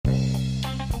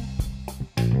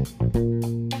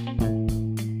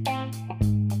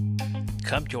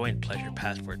Come join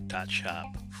PleasurePassport.shop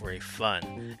for a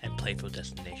fun and playful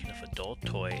destination of adult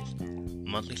toys,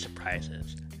 monthly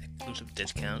surprises, exclusive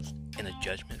discounts, and a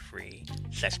judgment-free,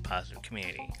 sex-positive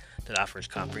community that offers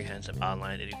comprehensive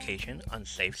online education on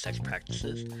safe sex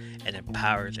practices and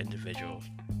empowers individuals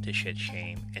to shed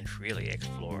shame and freely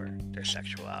explore their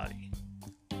sexuality.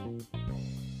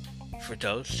 For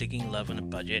those seeking love on a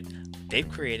budget, they've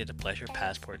created a Pleasure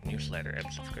Passport newsletter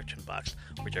and subscription box,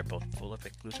 which are both full of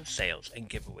exclusive sales and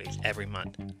giveaways every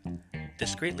month.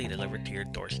 Discreetly delivered to your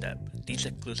doorstep, these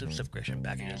exclusive subscription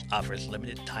packages offers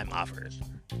limited time offers,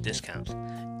 discounts,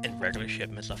 and regular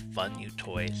shipments of fun new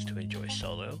toys to enjoy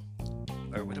solo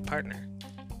or with a partner.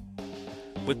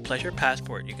 With Pleasure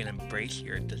Passport, you can embrace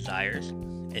your desires,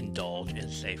 indulge in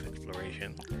safe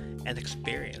exploration, and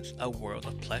experience a world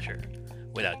of pleasure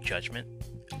without judgment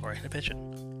or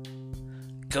inhibition.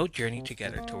 Go journey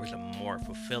together towards a more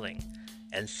fulfilling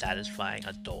and satisfying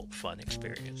adult fun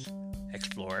experience.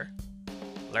 Explore,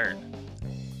 learn,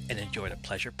 and enjoy the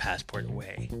Pleasure Passport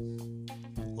way.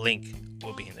 Link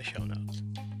will be in the show notes.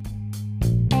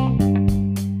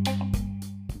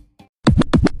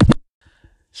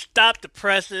 Stop the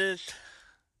presses!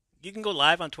 You can go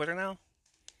live on Twitter now?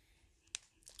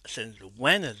 Since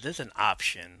when is this an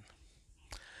option?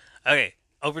 Okay,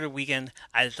 over the weekend,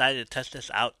 I decided to test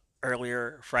this out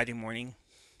earlier Friday morning.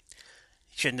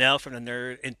 Chanel from the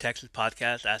Nerd in Texas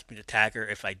podcast asked me to tag her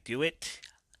if I do it.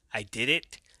 I did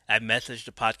it. I messaged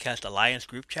the Podcast Alliance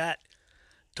group chat,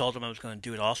 told them I was going to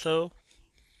do it also.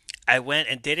 I went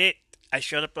and did it. I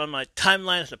showed up on my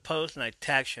timeline as a post and I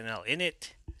tagged Chanel in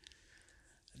it.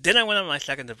 Then I went on my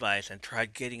second device and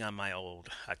tried getting on my old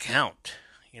account.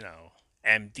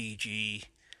 MDG,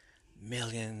 $1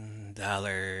 Million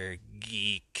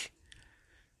Geek.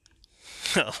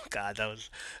 Oh, God, that was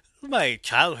my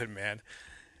childhood, man.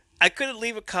 I couldn't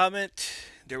leave a comment.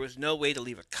 There was no way to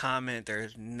leave a comment. There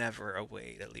is never a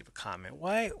way to leave a comment.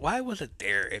 Why was it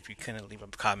there if you couldn't leave a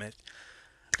comment?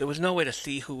 There was no way to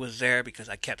see who was there because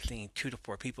I kept seeing 2 to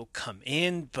 4 people come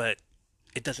in, but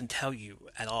it doesn't tell you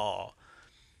at all.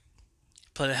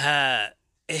 But it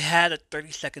had a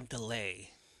 30-second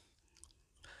delay.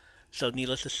 So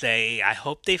needless to say, I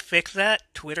hope they fix that.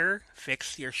 Twitter,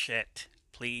 fix your shit,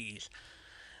 please.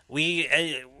 We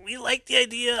like the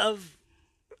idea of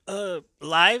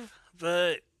live,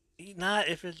 but not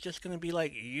if it's just gonna be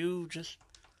like you just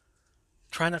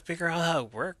trying to figure out how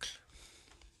it works.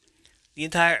 The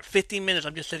entire 15 minutes,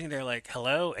 I'm just sitting there like,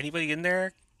 hello, anybody in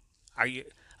there? Are you?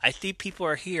 I see people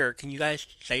are here. Can you guys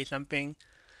say something?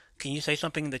 Can you say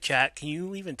something in the chat? Can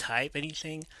you even type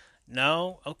anything?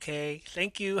 No? Okay.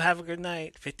 Thank you. Have a good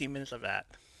night. 15 minutes of that.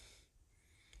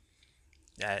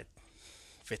 That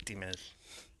 15 minutes.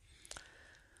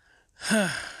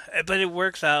 But it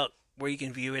works out where you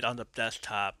can view it on the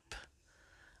desktop.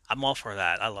 I'm all for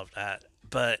that. I love that.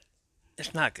 But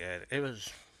it's not good. If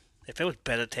it was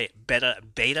beta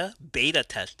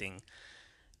testing,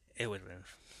 it would have been.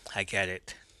 I get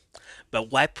it.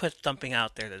 But why put something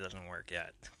out there that doesn't work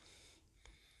yet?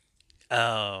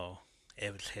 Oh,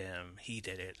 it was him. He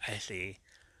did it. I see.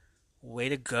 Way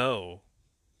to go.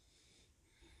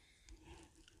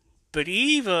 But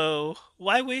Evo,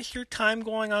 why waste your time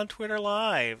going on Twitter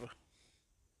Live?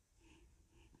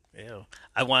 Ew.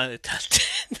 I wanted to test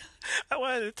it. I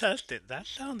wanted to test it. That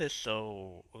sounded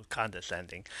so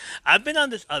condescending. I've been on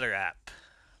this other app,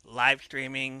 live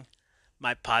streaming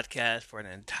my podcast for an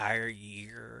entire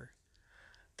year.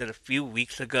 That a few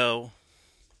weeks ago,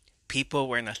 people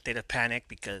were in a state of panic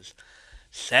because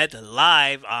said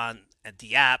live on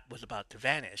the app was about to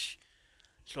vanish.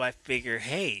 So I figure,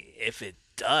 hey, if it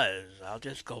does, I'll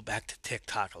just go back to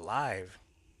TikTok Live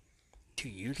to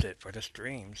use it for the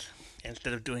streams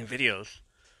instead of doing videos,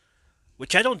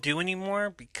 which I don't do anymore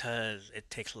because it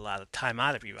takes a lot of time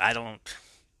out of you. I don't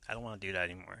want to do that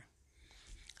anymore.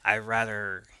 I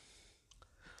rather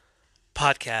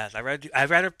podcast. I'd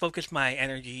rather focus my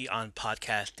energy on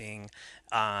podcasting,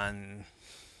 on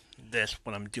this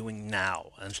what I'm doing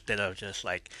now, instead of just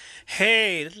like,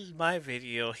 hey, this is my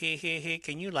video. Hey,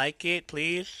 can you like it,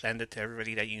 please? Send it to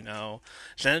everybody that you know.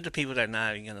 Send it to people that are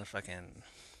not even gonna fucking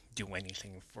do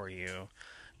anything for you,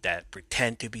 that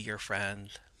pretend to be your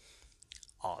friends.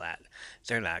 All that.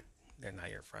 They're not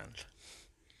your friends.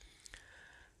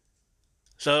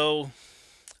 So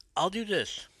I'll do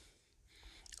this.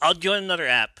 I'll join another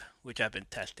app, which I've been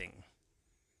testing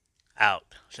out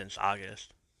since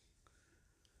August,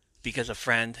 because a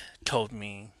friend told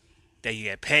me that you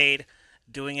get paid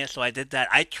doing it, so I did that.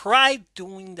 I tried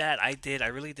doing that. I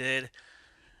really did.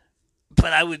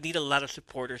 But I would need a lot of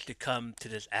supporters to come to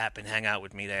this app and hang out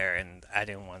with me there, and I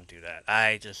didn't want to do that.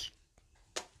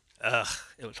 Ugh,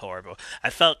 it was horrible. I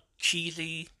felt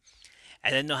cheesy. I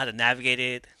didn't know how to navigate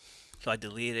it, so I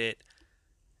deleted it.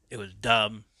 It was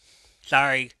dumb.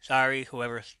 Sorry,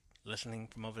 whoever's listening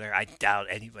from over there. I doubt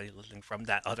anybody listening from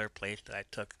that other place that I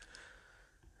took.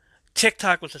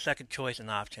 TikTok was the second choice and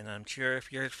option. I'm sure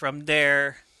if you're from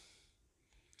there,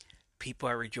 people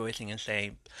are rejoicing and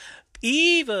saying,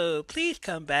 Evo, please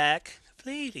come back.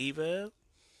 Please, Evo.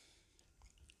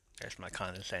 There's my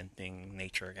condescending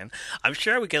nature again. I'm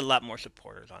sure I would get a lot more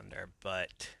supporters on there,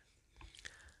 but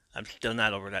I'm still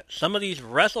not over that. Some of these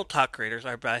Wrestle Talk creators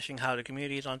are bashing how the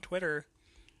community is on Twitter,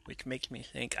 which makes me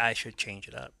think I should change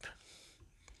it up.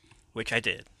 Which I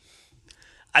did.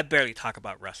 I barely talk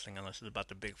about wrestling unless it's about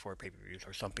the big four pay-per-views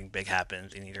or something big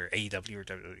happens in either AEW or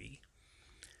WWE.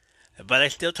 But I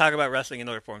still talk about wrestling in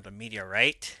other forms of media,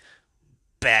 right?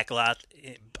 Backlots.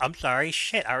 I'm sorry,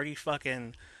 shit. I already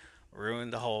fucking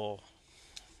ruined the whole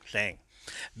thing.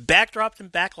 Backdrops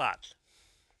and backlots.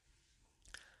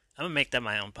 I'm gonna make that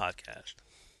my own podcast.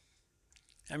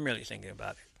 I'm really thinking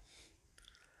about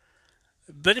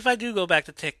it. But if I do go back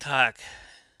to TikTok,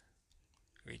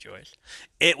 rejoice.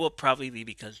 It will probably be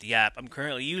because the app I'm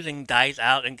currently using dies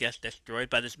out and gets destroyed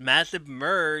by this massive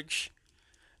merge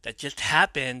that just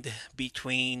happened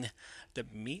between the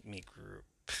Meet Me group.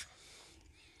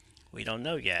 We don't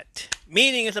know yet.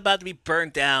 Meeting is about to be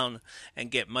burned down and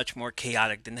get much more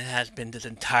chaotic than it has been this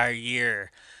entire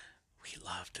year. We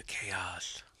love the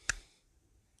chaos.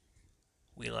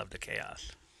 We love the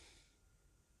chaos.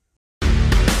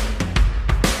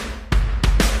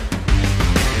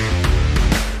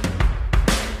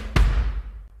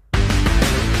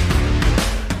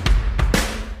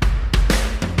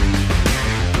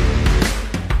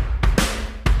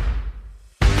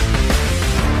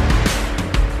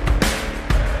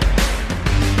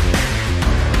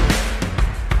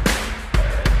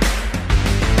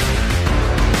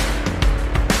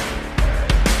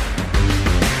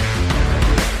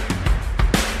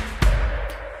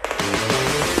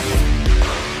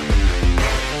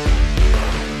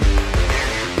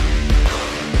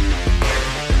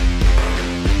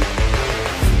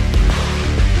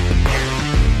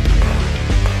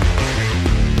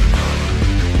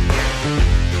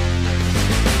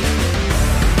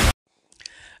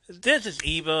 This is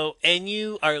Evo, and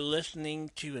you are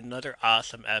listening to another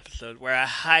awesome episode where I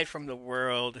hide from the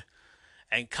world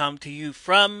and come to you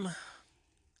from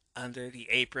under the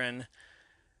apron.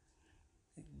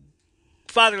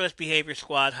 Fatherless Behavior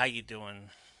Squad, how you doing?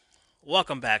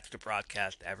 Welcome back to the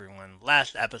broadcast, everyone.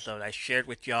 Last episode, I shared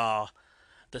with y'all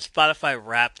the Spotify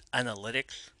Wrapped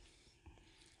analytics,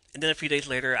 and then a few days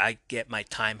later, I get my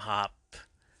time hop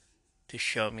to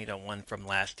show me the one from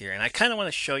last year, and I kind of want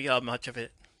to show y'all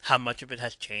how much of it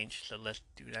has changed. So let's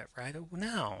do that right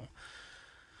now.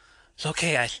 So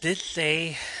okay, I did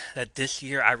say that this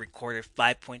year I recorded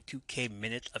 5.2k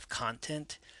minutes of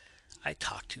content. I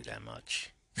talked too that much.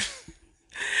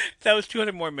 That was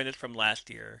 200 more minutes from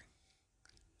last year.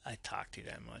 I talked too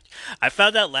that much. I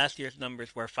found out last year's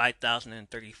numbers were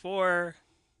 5,034.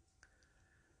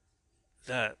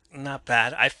 Not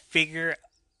bad. I figure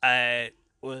I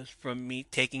was from me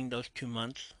taking those 2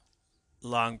 months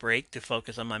long break to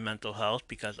focus on my mental health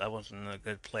because I wasn't in a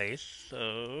good place.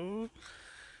 So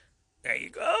there you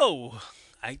go.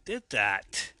 I did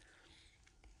that.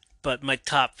 But my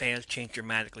top fans changed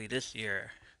dramatically this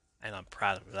year, and I'm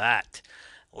proud of that.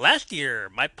 Last year,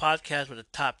 my podcast was a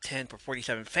top 10 for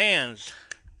 47 fans.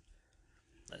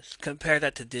 Let's compare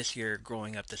that to this year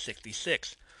growing up to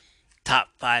 66. Top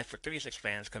 5 for 36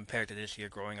 fans compared to this year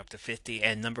growing up to 50.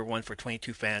 And number 1 for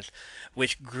 22 fans,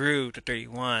 which grew to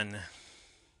 31.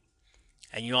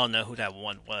 And you all know who that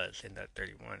one was in that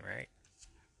 31, right?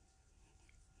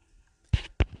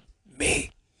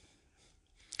 Me.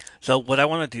 So what I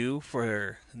want to do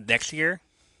for next year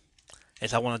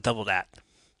is I want to double that.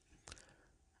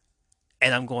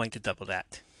 And I'm going to double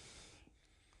that.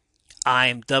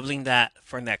 I'm doubling that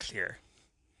for next year.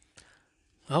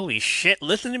 Holy shit,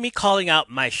 listen to me calling out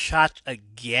my shots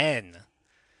again.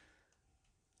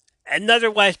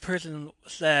 Another wise person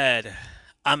said,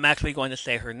 I'm actually going to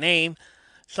say her name,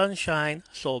 Sunshine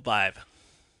Soul Vibe.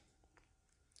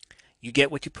 You get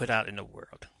what you put out in the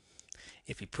world.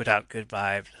 If you put out good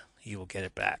vibes, you will get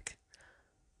it back.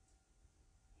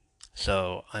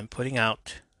 So I'm putting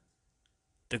out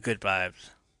the good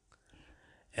vibes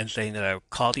and saying that I will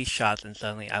call these shots and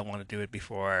suddenly I want to do it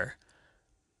before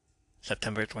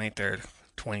September 23rd,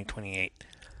 2028.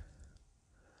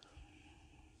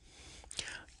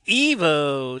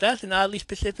 Evo, that's an oddly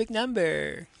specific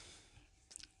number.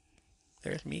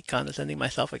 There's me condescending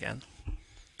myself again.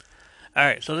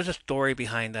 Alright, so there's a story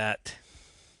behind that.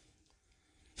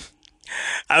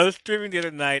 I was streaming the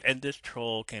other night and this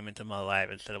troll came into my life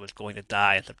and said it was going to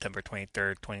die on September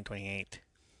 23rd, 2028.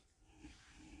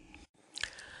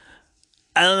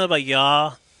 I don't know about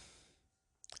y'all,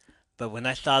 but when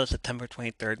I saw the September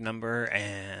 23rd number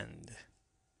and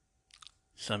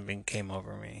something came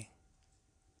over me,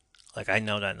 like I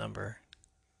know that number.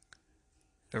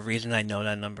 The reason I know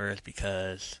that number is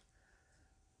because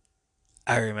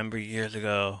I remember years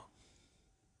ago,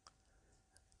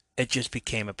 it just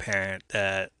became apparent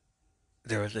that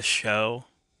there was a show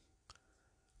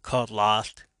called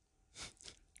Lost.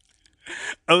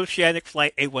 Oceanic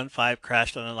Flight 815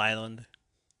 crashed on an island.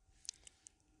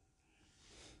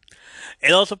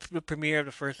 It also the premiere of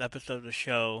the first episode of the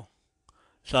show.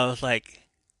 So I was like,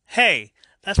 hey,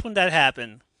 that's when that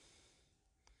happened.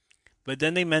 But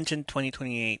then they mentioned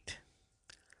 2028.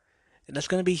 And that's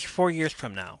going to be 4 years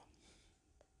from now.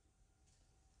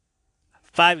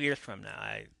 5 years from now.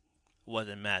 I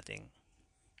wasn't mathing.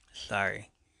 Sorry.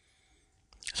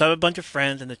 So I have a bunch of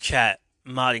friends in the chat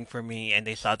modding for me, and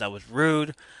they thought that was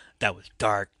rude. That was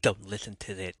dark. Don't listen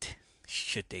to it.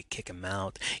 Should they kick him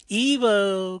out?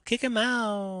 Evo, kick him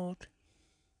out.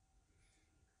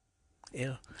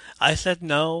 Ew. I said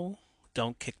no,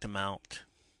 don't kick them out.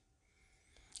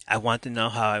 I want to know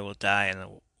how I will die,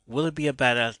 and will it be a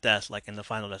badass death like in the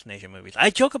Final Destination movies? I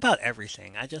joke about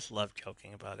everything. I just love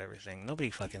joking about everything.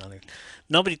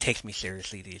 Nobody takes me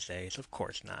seriously these days. Of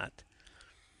course not.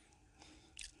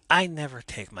 I never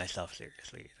take myself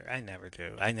seriously either. I never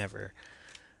do.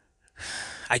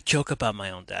 I joke about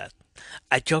my own death.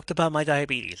 I joked about my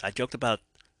diabetes. I joked about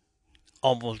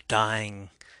almost dying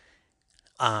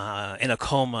in a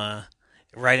coma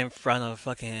right in front of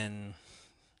fucking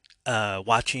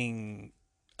watching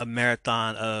a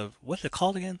marathon of what's it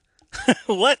called again?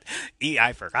 What?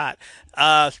 I forgot.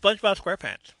 SpongeBob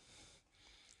SquarePants.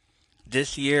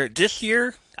 This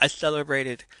year, I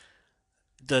celebrated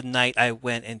the night I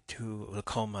went into a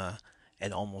coma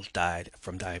and almost died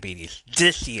from diabetes.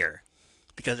 This year,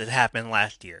 because it happened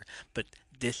last year, but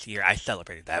this year I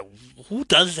celebrated that. Who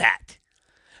does that?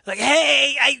 Like,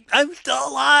 hey, I'm still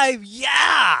alive.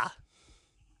 Yeah.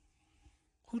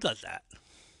 Who does that?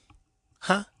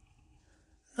 Huh?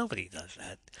 Nobody does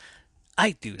that.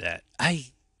 I do that.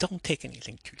 I don't take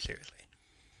anything too seriously.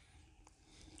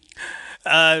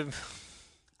 Uh,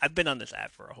 I've been on this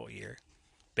app for a whole year,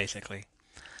 basically.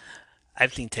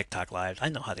 I've seen TikTok lives. I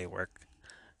know how they work.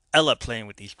 I love playing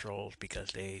with these trolls because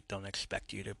they don't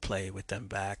expect you to play with them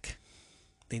back.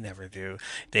 They never do.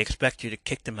 They expect you to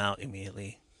kick them out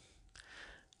immediately.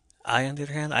 I, on the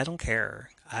other hand, I don't care.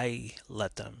 I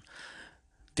let them.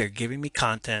 They're giving me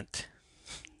content.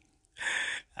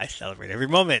 I celebrate every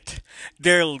moment.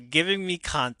 They're giving me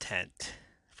content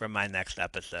for my next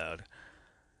episode.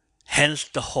 Hence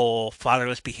the whole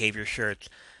fatherless behavior shirts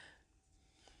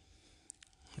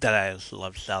that I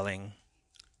love selling.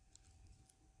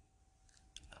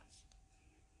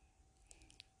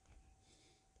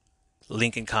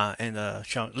 Link in the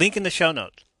show. Link in the show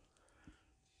notes.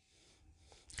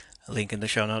 Link in the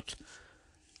show notes.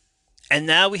 And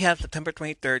now we have September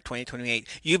 23rd, 2028.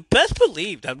 You best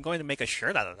believe I'm going to make a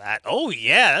shirt out of that. Oh,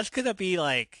 yeah, that's going to be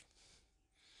like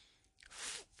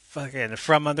fucking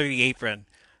from under the apron.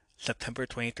 September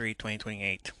 23,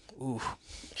 2028. Ooh,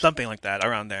 something like that,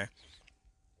 around there.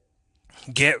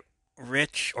 Get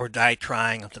rich or die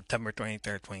trying on September 23rd,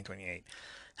 2028.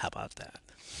 How about that?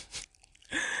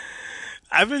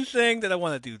 I've been saying that I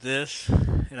want to do this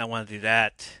and I want to do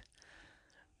that.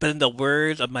 But in the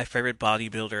words of my favorite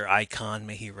bodybuilder icon,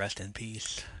 may he rest in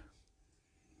peace,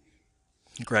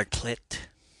 Greg Plitt,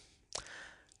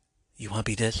 you want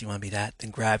to be this, you want to be that, then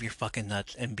grab your fucking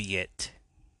nuts and be it.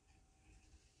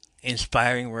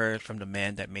 Inspiring words from the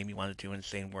man that made me want to do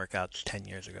insane workouts 10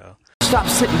 years ago. Stop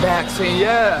sitting back saying,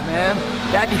 yeah, man,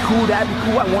 that'd be cool,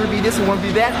 I want to be this, I want to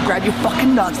be that. Grab your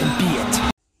fucking nuts and be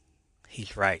it.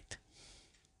 He's right.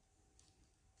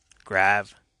 Grab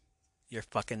your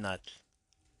fucking nuts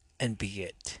and be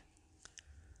it.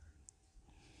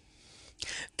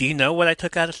 Do you know what I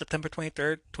took out of September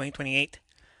 23rd, 2028?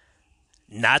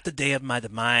 Not the day of my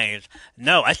demise.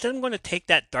 No, I said I'm going to take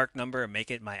that dark number and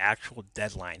make it my actual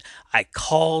deadline. I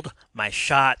called my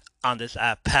shot on this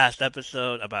past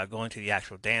episode about going to the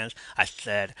actual dance. I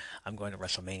said I'm going to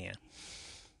WrestleMania.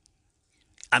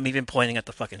 I'm even pointing at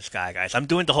the fucking sky, guys. I'm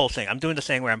doing the whole thing. I'm doing the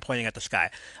thing where I'm pointing at the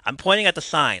sky. I'm pointing at the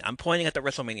sign. I'm pointing at the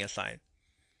WrestleMania sign.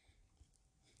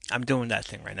 I'm doing that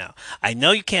thing right now. I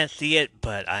know you can't see it,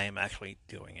 but I am actually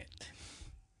doing it.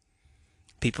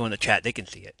 People in the chat, they can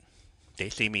see it. They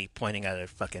see me pointing at a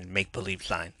fucking make believe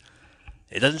sign.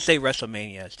 It doesn't say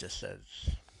WrestleMania. It just says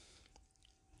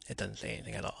it doesn't say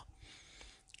anything at all.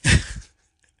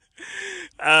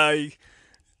 I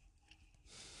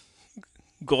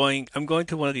I'm going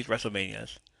to one of these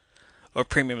WrestleManias or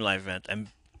premium live events, and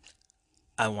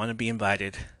I want to be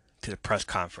invited to the press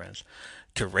conference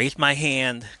to raise my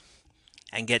hand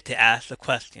and get to ask the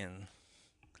question,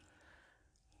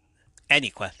 any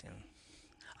question.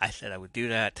 I said I would do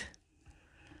that.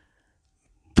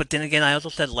 But then again, I also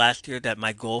said last year that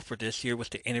my goal for this year was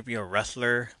to interview a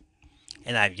wrestler,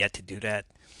 and I've yet to do that.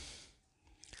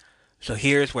 So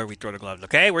here's where we throw the gloves.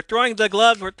 Okay, we're throwing the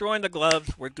gloves. We're throwing the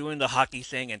gloves. We're doing the hockey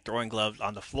thing and throwing gloves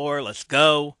on the floor. Let's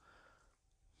go.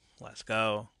 Let's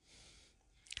go.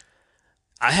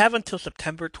 I have until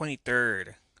September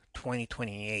 23rd,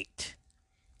 2028.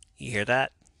 You hear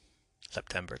that?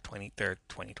 September 23rd,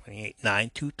 2028.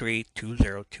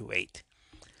 923-2028.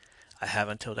 I have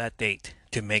until that date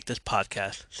to make this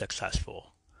podcast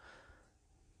successful.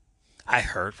 I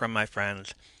heard from my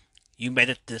friends, you made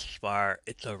it this far,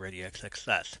 it's already a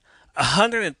success.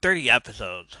 130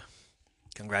 episodes.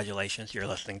 Congratulations, you're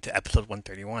listening to episode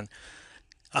 131.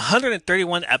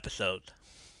 131 episodes.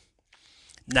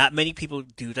 Not many people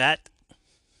do that.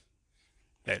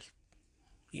 There's,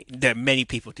 there are many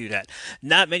people do that.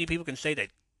 Not many people can say that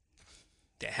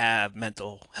they have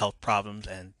mental health problems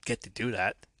and get to do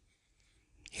that.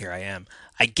 Here I am.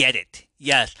 I get it.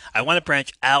 Yes, I want to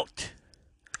branch out.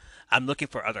 I'm looking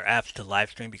for other apps to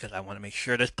live stream because I want to make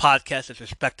sure this podcast is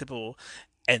respectable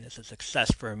and it's a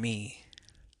success for me.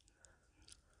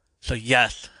 So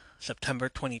yes, September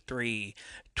 23,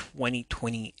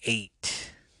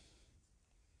 2028.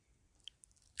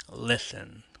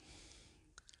 Listen.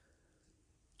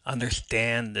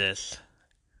 Understand this.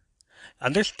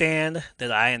 Understand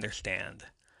that I understand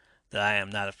that I am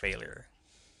not a failure.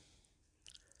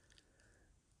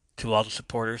 To all the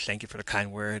supporters, thank you for the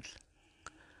kind words.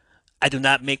 I do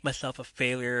not make myself a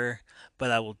failure,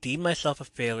 but I will deem myself a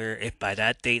failure if by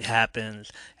that date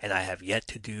happens and I have yet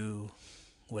to do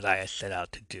what I set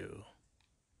out to do.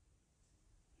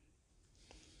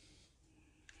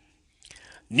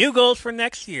 New goals for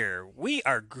next year. We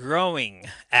are growing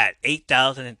at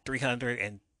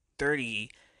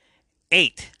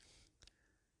 8,338.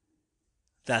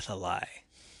 That's a lie.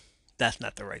 That's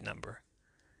not the right number.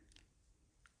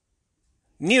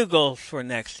 New goals for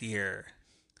next year.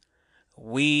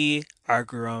 We are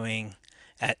growing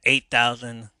at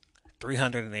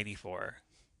 8,384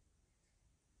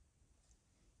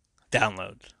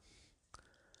 downloads.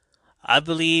 I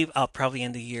believe I'll probably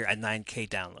end the year at 9K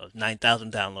downloads,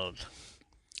 9,000 downloads.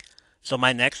 So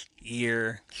next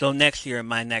year,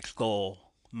 my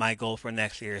goal for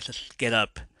next year is to get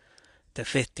up to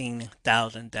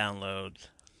 15,000 downloads.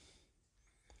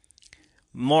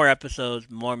 More episodes,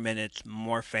 more minutes,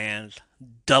 more fans,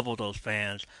 double those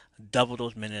fans, double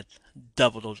those minutes,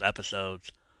 double those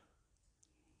episodes.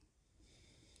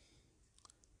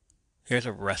 Here's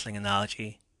a wrestling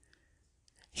analogy.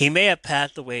 He may have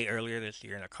passed away earlier this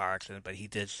year in a car accident, but he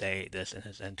did say this in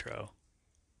his intro.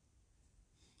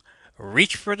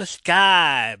 Reach for the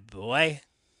sky, boy.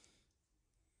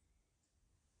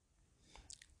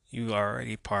 You are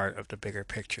already part of the bigger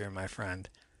picture, my friend.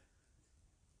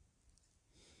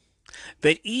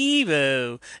 But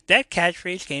Evo, that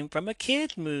catchphrase came from a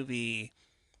kid's movie.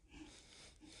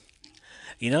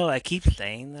 You know, I keep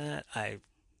saying that. I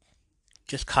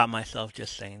just caught myself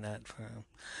just saying that.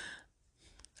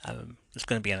 It's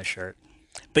going to be on a shirt.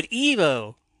 But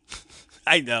Evo,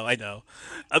 I know.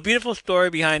 A beautiful story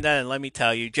behind that, and let me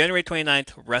tell you, January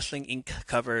 29th, Wrestling Inc.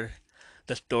 covered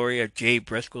the story of Jay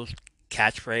Briscoe's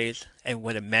catchphrase and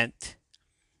what it meant.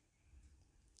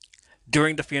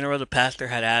 During the funeral, the pastor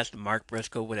had asked Mark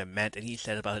Briscoe what it meant, and he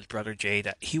said about his brother Jay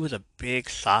that he was a big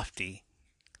softy.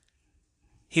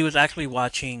 He was actually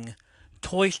watching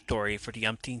Toy Story for the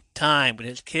umpteenth time with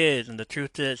his kids, and the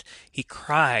truth is, he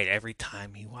cried every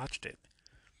time he watched it.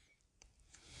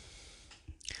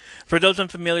 For those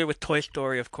unfamiliar with Toy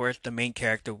Story, of course, the main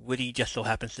character, Woody, just so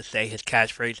happens to say his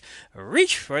catchphrase,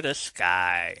 reach for the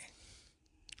sky.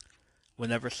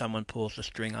 Whenever someone pulls the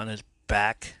string on his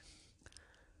back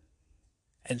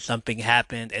and something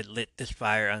happened, it lit this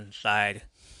fire inside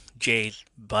Jay's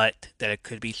butt that it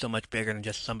could be so much bigger than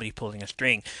just somebody pulling a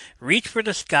string. Reach for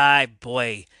the sky,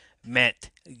 boy, meant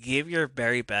give your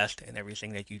very best in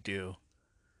everything that you do.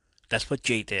 That's what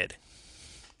Jay did.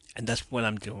 And that's what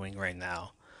I'm doing right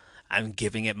now. I'm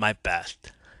giving it my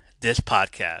best. This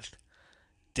podcast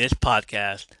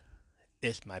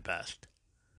is my best.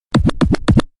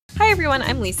 Hi everyone,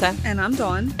 I'm Lisa. And I'm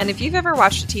Dawn. And if you've ever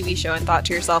watched a TV show and thought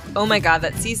to yourself, oh my god,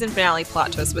 that season finale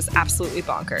plot twist was absolutely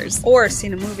bonkers. Or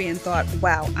seen a movie and thought,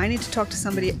 wow, I need to talk to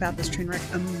somebody about this train wreck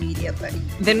immediately.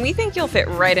 Then we think you'll fit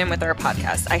right in with our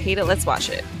podcast, I Hate It, Let's Watch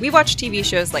It. We watch TV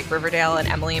shows like Riverdale and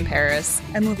Emily in Paris.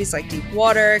 And movies like Deep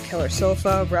Water, Killer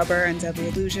Sofa, Rubber, and Deadly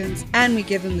Illusions. And we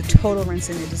give them the total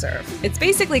rinsing they deserve. It's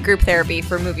basically group therapy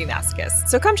for movie masochists.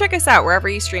 So come check us out wherever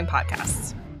you stream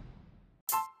podcasts.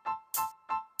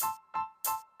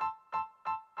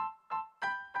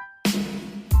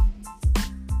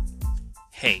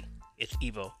 Hey, it's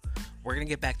Evo. We're going to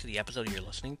get back to the episode you're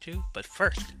listening to, but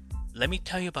first, let me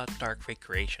tell you about Dark Fate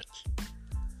Creations.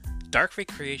 Dark Fate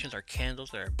Creations are candles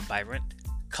that are vibrant,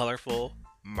 colorful,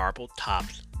 marble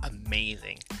tops,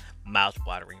 amazing,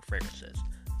 mouth-watering fragrances,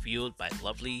 fueled by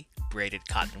lovely braided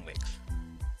cotton wicks.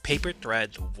 Paper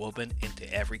threads woven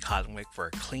into every cotton wick for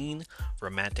a clean,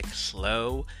 romantic,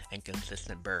 slow, and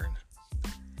consistent burn.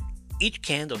 Each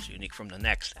candle is unique from the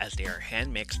next as they are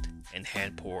hand-mixed and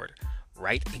hand-poured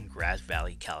right in Grass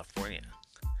Valley, California.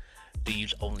 They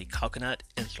use only coconut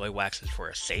and soy waxes for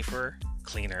a safer,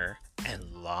 cleaner, and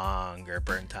longer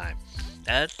burn time.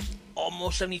 That's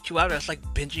almost 72 hours. That's like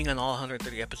binging on all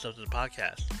 130 episodes of the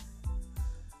podcast.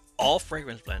 All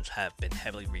fragrance blends have been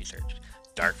heavily researched.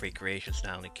 Dark Fate Creations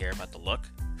not only care about the look,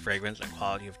 fragrance, and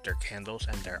quality of their candles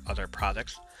and their other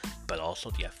products, but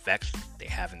also the effects they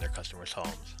have in their customers'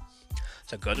 homes.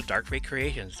 So go to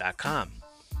darkfatecreations.com.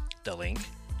 The link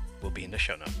will be in the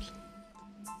show notes.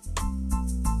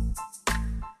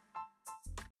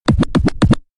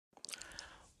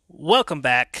 Welcome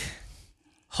back.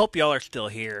 Hope y'all are still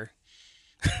here.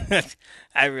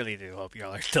 I really do hope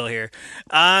y'all are still here.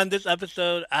 On this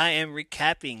episode, I am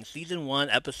recapping Season 1,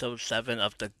 Episode 7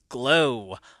 of The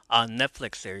Glow on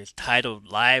Netflix series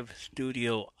titled Live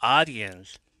Studio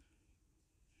Audience.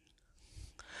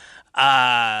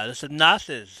 The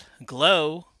synopsis.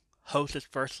 Glow hosts his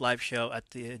first live show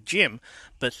at the gym,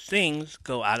 but things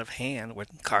go out of hand when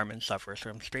Carmen suffers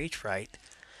from stage fright.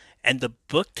 And the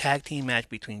book tag team match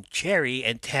between Cherry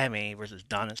and Tammy versus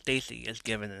Dawn and Stacy is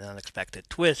given an unexpected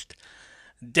twist.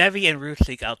 Debbie and Ruth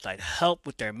seek outside help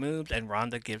with their moves, and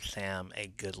Rhonda gives Sam a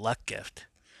good luck gift.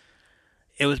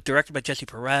 It was directed by Jesse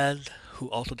Perez, who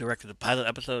also directed the pilot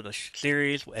episode of the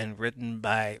series, and written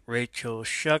by Rachel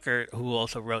Schuckert, who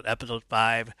also wrote episode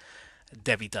 5,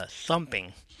 Debbie Does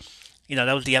Something. You know,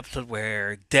 that was the episode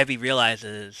where Debbie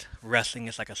realizes wrestling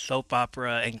is like a soap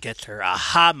opera and gets her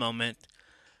aha moment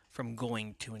from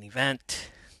going to an event.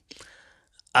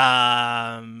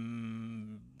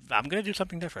 I'm going to do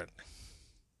something different.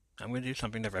 I'm going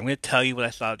to tell you what I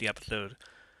saw of the episode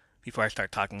before I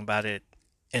start talking about it,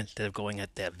 instead of going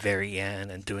at the very end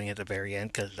and doing it at the very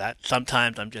end, because that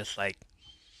sometimes I'm just like,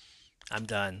 I'm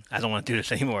done. I don't want to do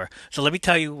this anymore. So let me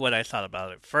tell you what I thought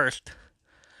about it. First,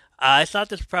 I thought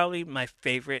this was probably my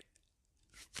favorite.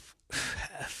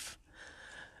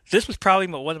 This was probably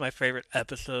one of my favorite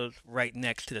episodes, right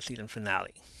next to the season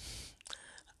finale.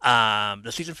 The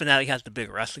season finale has the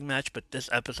big wrestling match, but this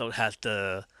episode has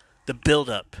the build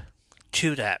up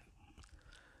to that.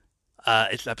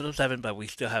 It's episode 7, but we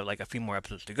still have like a few more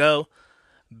episodes to go.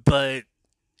 But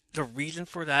the reason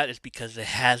for that is because it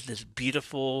has this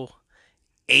beautiful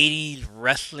 80s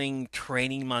wrestling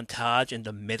training montage in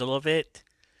the middle of it.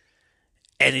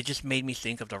 And it just made me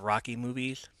think of the Rocky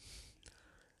movies.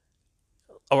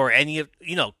 Or any of,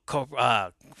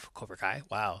 Cobra Kai,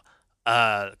 wow.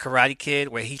 Karate Kid,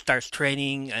 where he starts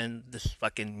training and this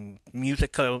fucking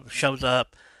music shows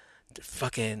up.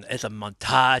 It's a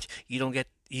montage.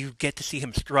 You get to see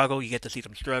him struggle, you get to see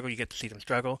them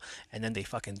struggle, and then they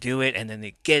fucking do it, and then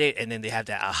they get it, and then they have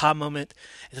that aha moment.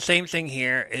 It's the same thing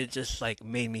here. It just like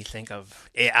made me think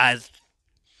of it as,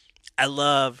 I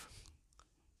love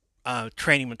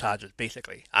training montages,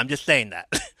 basically. I'm just saying that.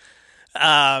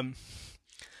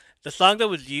 The song that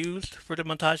was used for the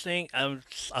montage thing, I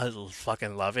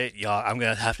fucking love it, y'all. I'm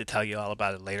gonna have to tell you all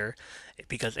about it later,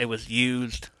 because it was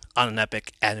used on an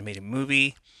epic animated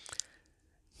movie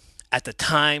at the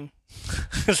time.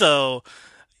 So,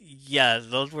 yeah,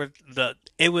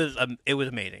 it was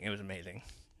amazing. It was amazing.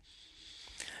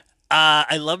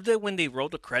 I loved it when they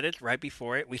rolled the credits right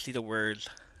before it. We see the words,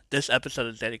 "This episode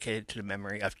is dedicated to the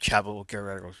memory of Chavo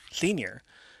Guerrero Sr."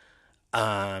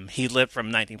 He lived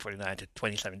from 1949 to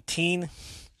 2017,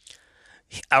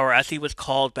 or as he was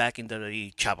called back into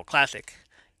the Chavo Classic.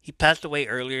 He passed away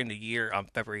earlier in the year on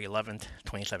February 11th,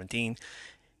 2017.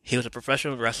 He was a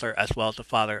professional wrestler as well as the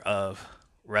father of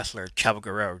wrestler Chavo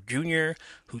Guerrero Jr.,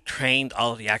 who trained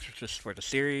all of the actresses for the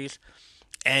series.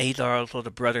 And he's also the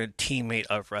brother and teammate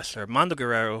of wrestler Mando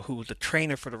Guerrero, who was the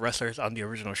trainer for the wrestlers on the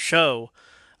original show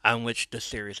on which the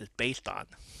series is based on.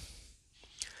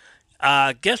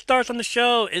 Guest stars on the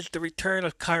show is the return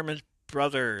of Carmen's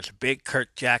brothers, Big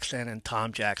Kurt Jackson and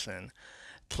Tom Jackson,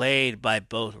 played by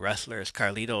both wrestlers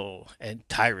Carlito and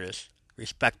Tyrus,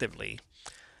 respectively.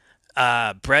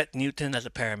 Brett Newton as a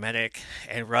paramedic,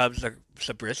 and Rob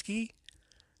Zabrecki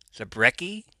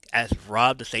as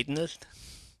Rob the Satanist.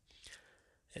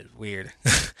 It's weird.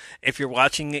 If you're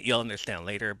watching it, you'll understand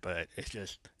later, but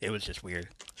it was just weird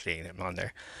seeing him on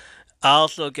there.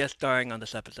 Also guest starring on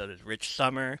this episode is Rich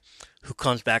Summer, who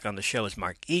comes back on the show as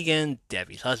Mark Egan,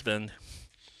 Debbie's husband.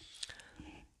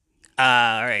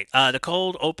 All right. The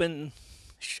cold open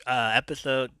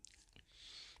episode.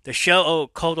 The show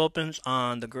cold opens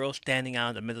on the girl standing out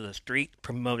in the middle of the street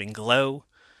promoting Glow.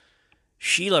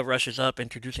 Sheila rushes up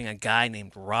introducing a guy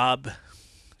named Rob.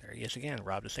 There he is again,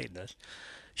 Rob the Satanist.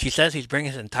 She says he's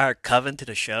bringing his entire coven to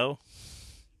the show.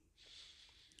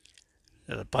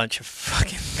 There's a bunch of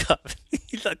fucking coven.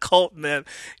 He's a cult man.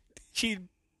 She's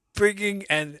bringing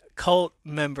a cult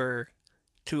member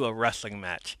to a wrestling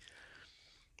match.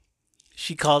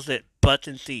 She calls it Butts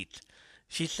and Seats.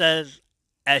 She says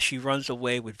as she runs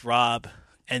away with Rob,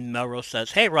 and Melrose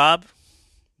says, "Hey, Rob.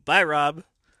 Bye, Rob,"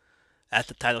 as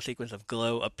the title sequence of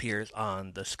Glow appears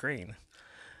on the screen.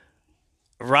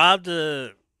 Rob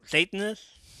the Satanist,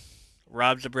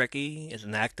 Rob Zabrecki, is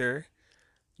an actor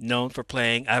known for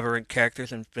playing aberrant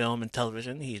characters in film and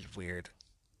television. He's weird.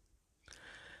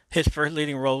 His first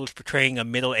leading role was portraying a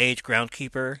middle-aged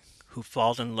groundskeeper who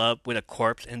falls in love with a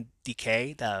corpse in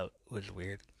decay. That was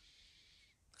weird.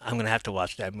 I'm going to have to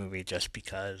watch that movie just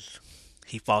because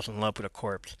he falls in love with a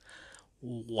corpse.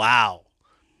 Wow.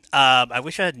 I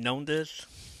wish I had known this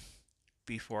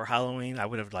before Halloween. I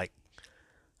would have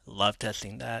loved to have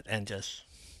seen that and just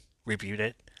reviewed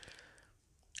it.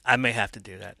 I may have to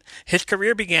do that. His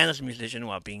career began as a musician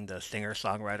while being the singer,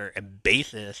 songwriter, and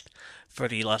bassist for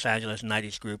the Los Angeles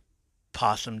 90s group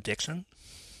Possum Dixon.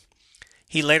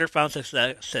 He later found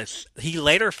success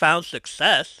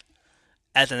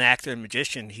as an actor and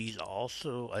magician. He's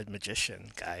also a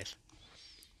magician, guys.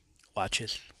 Watch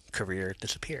his career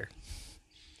disappear.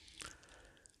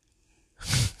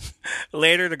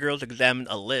 Later, the girls examined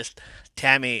a list.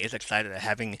 Tammy is excited at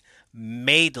having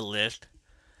made the list,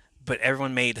 but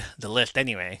everyone made the list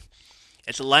anyway.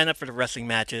 It's a lineup for the wrestling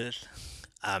matches.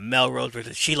 Melrose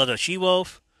versus Sheila the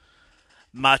She-Wolf.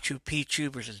 Machu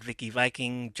Picchu versus Vicky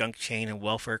Viking. Junk Chain and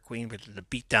Welfare Queen versus the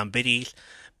Beatdown Biddies.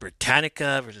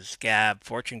 Britannica versus Scab.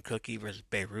 Fortune Cookie versus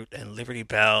Beirut. And Liberty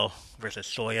Bell versus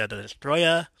Soya the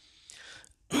Destroyer.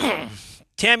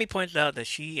 Tammy points out that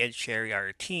she and Sherry are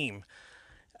a team.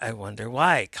 "I wonder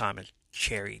why," comments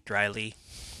Sherry dryly.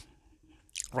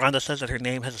 Rhonda says that her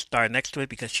name has a star next to it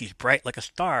because she's bright like a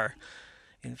star.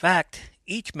 In fact,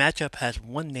 each matchup has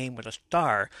one name with a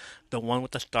star. The one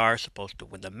with the star is supposed to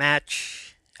win the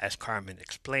match, as Carmen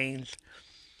explains.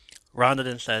 Rhonda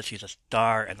then says she's a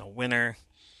star and a winner.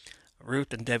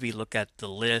 Ruth and Debbie look at the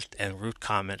list, and Ruth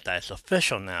comments that it's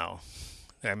official now.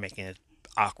 They're making it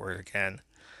awkward again.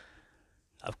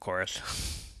 Of course.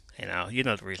 You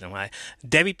know the reason why.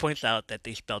 Debbie points out that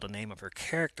they spelled the name of her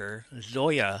character,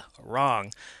 Zoya,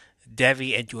 wrong.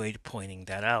 Debbie enjoyed pointing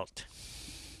that out.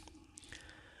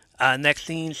 Next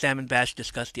scene, Sam and Bash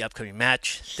discuss the upcoming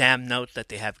match. Sam notes that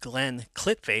they have Glenn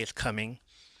Clitface coming.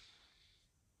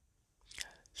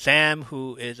 Sam,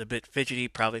 who is a bit fidgety,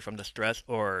 probably from the stress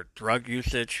or drug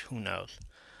usage, who knows,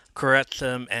 corrects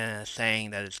him and saying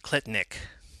that it's Clitnick,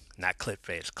 not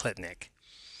Clitface, Clitnick.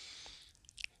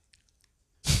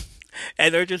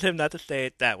 And urges him not to say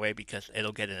it that way because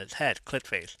it'll get in his head,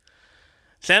 Clitface.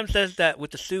 Sam says that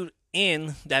with the suit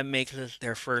in, that makes this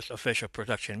their first official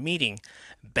production meeting.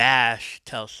 Bash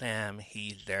tells Sam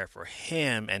he's there for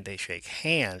him and they shake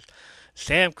hands.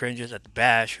 Sam cringes at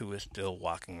Bash, who is still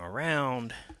walking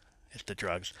around. It's the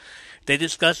drugs. They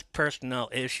discuss personnel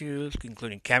issues,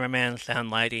 including cameraman,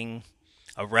 sound lighting,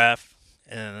 a ref,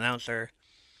 and an announcer.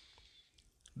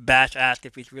 Bash asks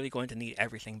if he's really going to need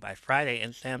everything by Friday,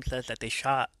 and Sam says that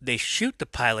they shoot the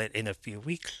pilot in a few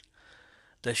weeks.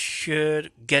 This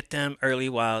should get them early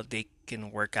while they can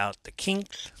work out the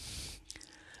kinks.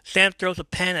 Sam throws a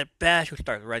pen at Bash, who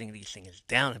starts writing these things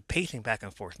down and pacing back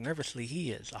and forth nervously.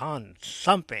 He is on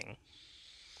something.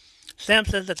 Sam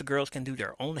says that the girls can do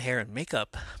their own hair and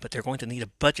makeup, but they're going to need a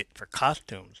budget for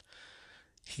costumes.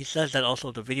 He says that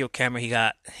also the video camera he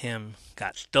got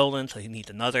stolen, so he needs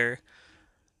another.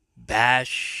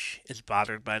 Bash is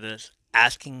bothered by this,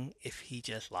 asking if he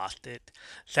just lost it.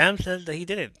 Sam says that he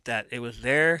didn't, that it was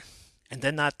there and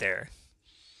then not there.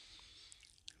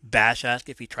 Bash asks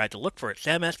if he tried to look for it.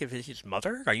 Sam asks if it's his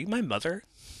mother. Are you my mother?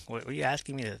 Were you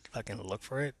asking me to fucking look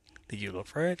for it? Did you look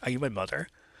for it? Are you my mother?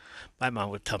 My mom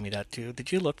would tell me that too.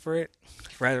 Did you look for it?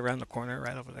 It's right around the corner,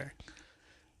 right over there.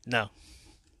 No.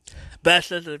 Bash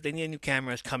says that if they need a new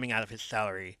camera, it's coming out of his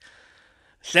salary.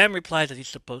 Sam replies that he's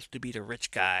supposed to be the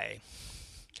rich guy.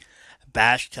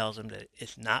 Bash tells him that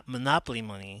it's not monopoly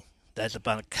money, that it's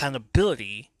about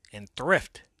accountability and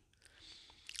thrift.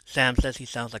 Sam says he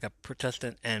sounds like a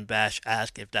Protestant, and Bash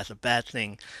asks if that's a bad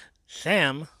thing.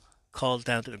 Sam calls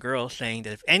down to the girls, saying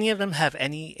that if any of them have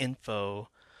any info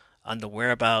on the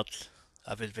whereabouts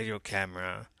of his video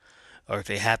camera, or if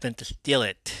they happen to steal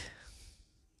it,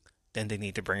 then they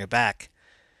need to bring it back.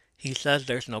 He says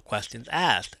there's no questions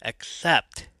asked,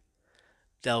 except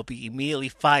they'll be immediately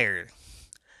fired,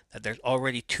 that there's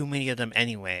already too many of them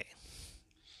anyway.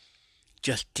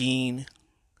 Justine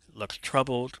looks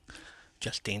troubled.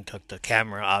 Justine took the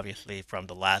camera, obviously, from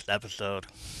the last episode.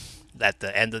 At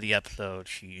the end of the episode,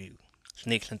 she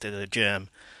sneaks into the gym,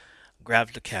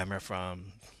 grabs the camera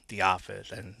from the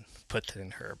office, and puts it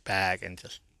in her bag and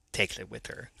just takes it with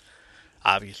her.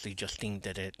 Obviously, Justine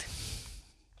did it.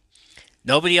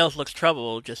 Nobody else looks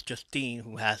troubled, just Justine,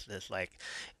 who has this, like,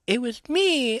 it was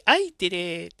me, I did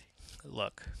it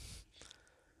look.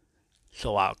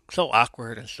 So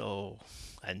awkward and so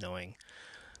annoying.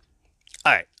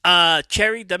 Alright,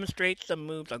 Cherry demonstrates some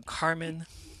moves on Carmen.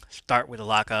 Start with a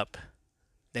lockup,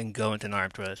 then go into an arm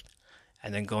twist,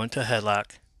 and then go into a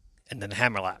headlock, and then a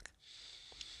hammerlock.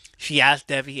 She asks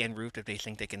Devi and Ruth if they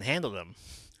think they can handle them,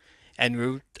 and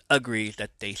Ruth agrees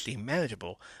that they seem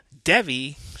manageable.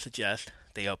 Devi suggests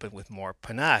they open with more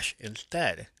panache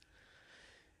instead.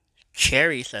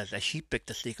 Cherry says that she picked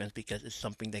the sequence because it's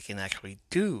something they can actually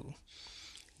do.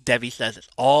 Devi says it's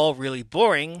all really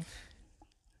boring,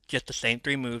 just the same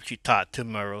 3 moves she taught to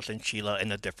Murrows and Sheila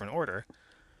in a different order.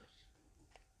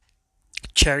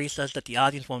 Cherry says that the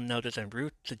audience won't notice, and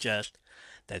Ruth suggests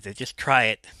that they just try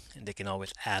it and they can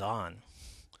always add on.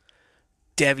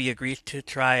 Devi agrees to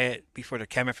try it. Before the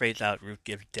camera fades out, Ruth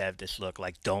gives Dev this look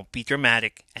like, don't be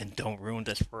dramatic and don't ruin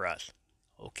this for us.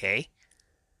 Okay?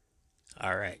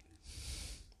 Alright.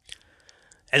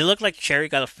 And it looked like Cherry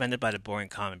got offended by the boring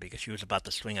comment because she was about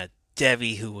to swing at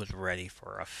Devi, who was ready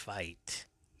for a fight.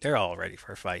 They're all ready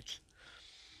for fights.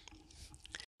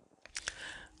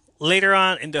 Later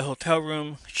on in the hotel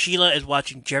room, Sheila is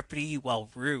watching Jeopardy while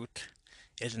Ruth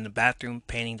is in the bathroom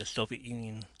painting the Soviet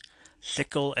Union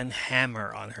sickle and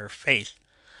hammer on her face,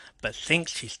 but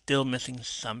thinks she's still missing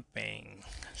something,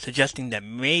 suggesting that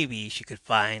maybe she could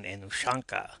find an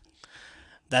Ushanka.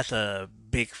 That's a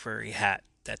big furry hat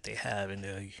that they have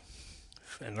in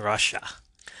Russia.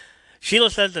 Sheila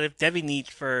says that if Debbie needs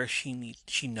fur, she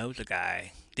knows a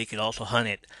guy. They could also hunt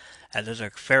it, as there's a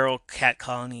feral cat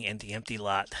colony in the empty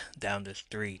lot down the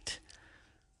street.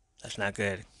 That's not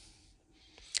good.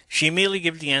 She immediately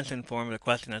gives the answer in form of the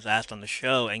question as asked on the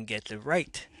show and gets it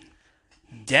right.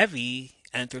 Devi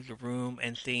enters the room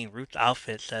and seeing Ruth's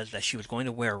outfit says that she was going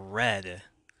to wear red.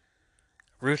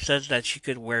 Ruth says that she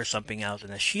could wear something else,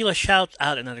 and as Sheila shouts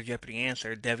out another Jeopardy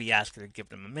answer, Devi asks her to give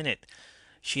them a minute.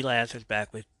 Sheila answers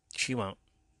back with, she won't.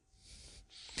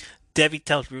 Devi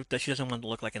tells Ruth that she doesn't want to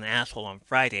look like an asshole on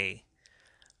Friday.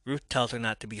 Ruth tells her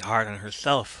not to be hard on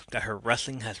herself, that her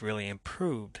wrestling has really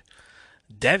improved.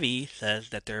 Devi says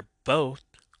that they're both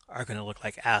are going to look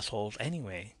like assholes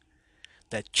anyway.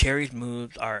 That Cherry's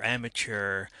moves are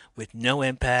amateur, with no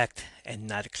impact, and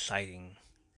not exciting.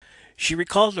 She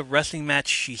recalls the wrestling match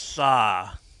she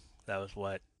saw, that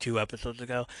was 2 episodes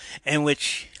ago, in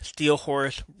which Steel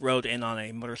Horse rode in on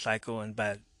a motorcycle and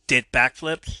did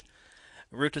backflips.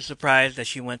 Ruth is surprised that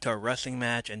she went to a wrestling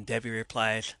match, and Debbie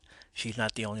replies she's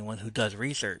not the only one who does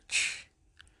research.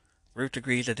 Ruth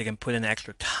agrees that they can put in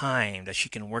extra time, that she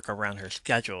can work around her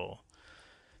schedule.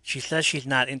 She says she's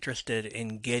not interested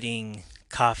in getting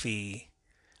coffee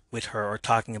with her or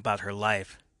talking about her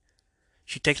life.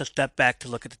 She takes a step back to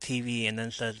look at the TV and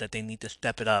then says that they need to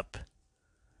step it up,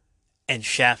 and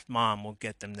Shaft's mom will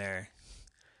get them there.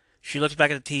 She looks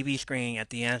back at the TV screen at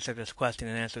the answer to this question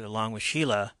and answers along with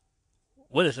Sheila,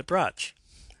 what is a brooch?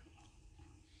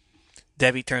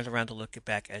 Debbie turns around to look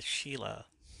back at Sheila.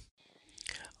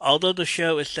 Although the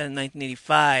show is set in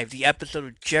 1985, the episode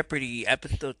of Jeopardy,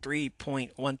 episode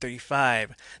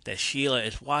 3.135, that Sheila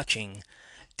is watching,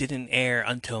 didn't air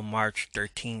until March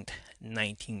 13th,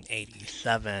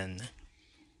 1987.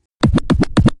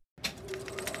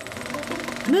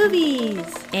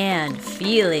 Movies and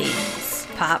feelings.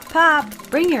 Pop, pop.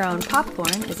 Bring Your Own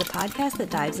Popcorn is a podcast that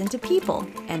dives into people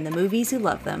and the movies who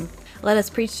love them. Let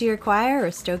us preach to your choir or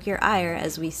stoke your ire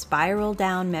as we spiral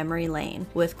down memory lane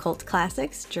with cult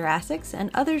classics, Jurassics,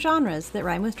 and other genres that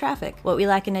rhyme with traffic. What we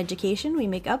lack in education, we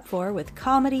make up for with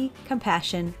comedy,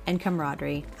 compassion, and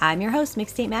camaraderie. I'm your host,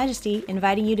 Mixtape Majesty,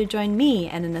 inviting you to join me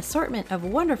and an assortment of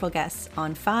wonderful guests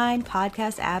on fine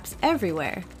podcast apps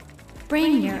everywhere.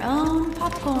 Bring your own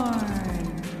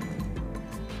popcorn.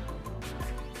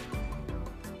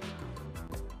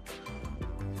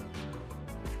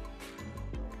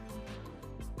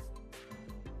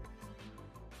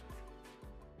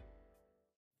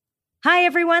 Hi,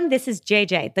 everyone. This is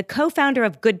JJ, the co-founder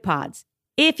of Good Pods.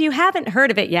 If you haven't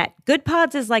heard of it yet, Good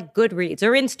Pods is like Goodreads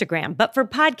or Instagram, but for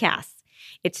podcasts.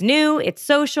 It's new, it's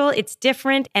social, it's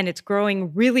different, and it's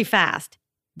growing really fast.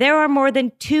 There are more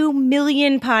than 2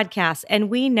 million podcasts, and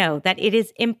we know that it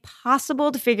is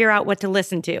impossible to figure out what to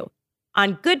listen to.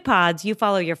 On Good Pods, you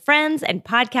follow your friends and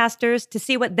podcasters to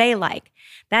see what they like.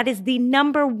 That is the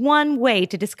 #1 way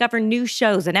to discover new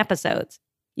shows and episodes.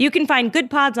 You can find Good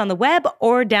Pods on the web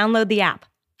or download the app.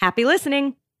 Happy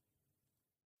listening.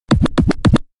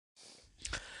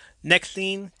 Next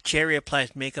scene, Cherry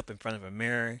applies makeup in front of a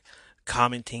mirror,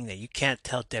 commenting that you can't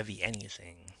tell Debbie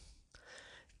anything.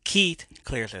 Keith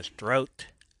clears his throat,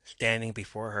 standing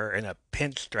before her in a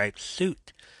pinstripe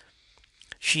suit.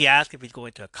 She asks if he's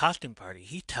going to a costume party.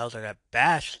 He tells her that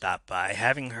Bash stopped by,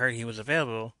 having heard he was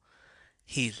available.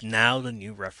 He's now the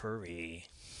new referee.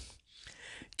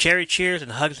 Cherry cheers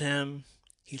and hugs him.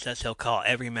 He says he'll call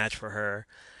every match for her.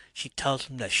 She tells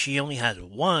him that she only has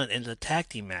one in the tag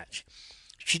team match.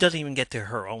 She doesn't even get to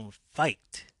her own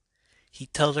fight. He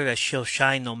tells her that she'll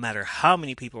shine no matter how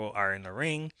many people are in the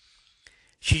ring.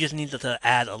 She just needs to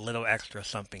add a little extra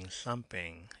something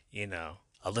something. You know,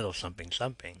 a little something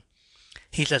something.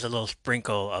 He says a little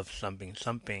sprinkle of something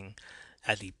something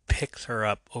as he picks her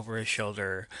up over his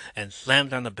shoulder and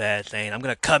slams her on the bed, saying, I'm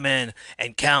going to come in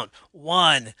and count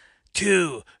 1,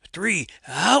 2, 3,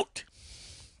 out.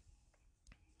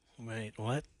 Wait,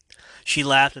 what? She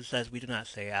laughs and says, we do not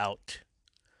say out.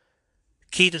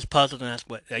 Keith is puzzled and asks,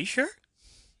 what, are you sure?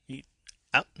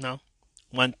 Out? No.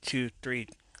 1, 2, 3,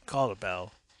 call the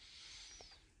bell.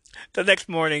 The next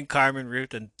morning, Carmen,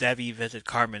 Ruth, and Debbie visit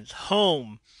Carmen's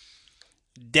home.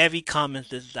 Debbie comments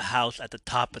this is the house at the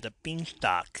top of the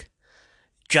beanstalk.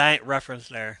 Giant reference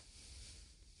there.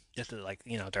 Just like,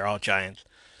 they're all giants.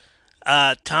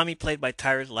 Tommy, played by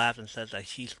Tyrus, laughs and says that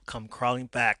she's come crawling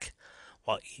back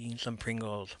while eating some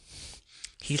Pringles.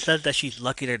 He says that she's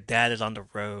lucky their dad is on the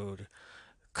road.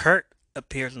 Kurt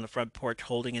appears on the front porch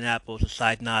holding an apple as a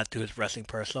side nod to his wrestling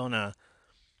persona.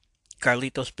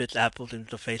 Carlito spits apples into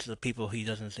the faces of people he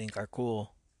doesn't think are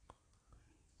cool.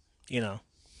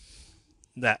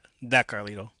 That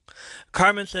Carlito.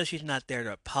 Carmen says she's not there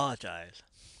to apologize.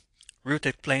 Ruth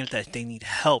explains that they need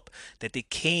help, that they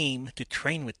came to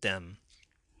train with them.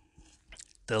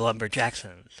 The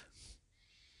Lumberjacksons.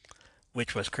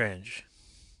 Which was cringe.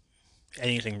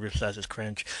 Anything Ruth says is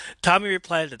cringe. Tommy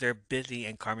replies that they're busy,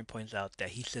 and Carmen points out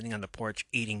that he's sitting on the porch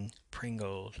eating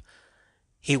Pringles.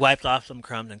 He wipes off some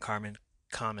crumbs, and Carmen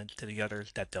comments to the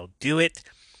others that they'll do it.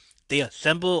 They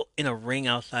assemble in a ring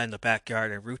outside in the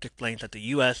backyard, and Ruth explains that the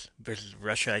U.S. versus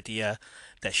Russia idea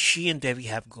that she and Debbie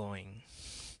have going.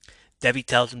 Debbie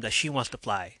tells him that she wants to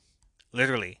fly.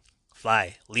 Literally,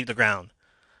 fly, leave the ground.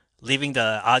 Leaving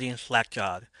the audience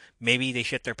slack-jawed. Maybe they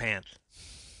shit their pants.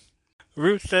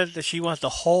 Ruth says that she wants the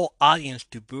whole audience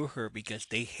to boo her because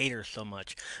they hate her so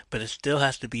much, but it still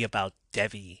has to be about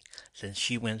Debbie, since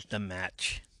she wins the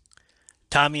match.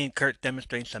 Tommy and Kurt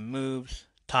demonstrate some moves.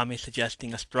 Tommy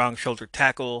suggesting a strong shoulder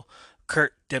tackle.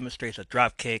 Kurt demonstrates a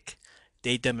drop kick.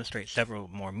 They demonstrate several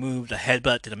more moves, a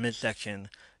headbutt to the midsection,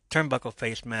 turnbuckle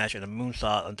face smash, and a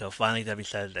moonsault until finally Debbie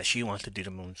says that she wants to do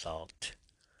the moonsault.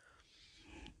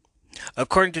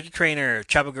 According to the trainer,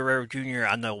 Chavo Guerrero Jr.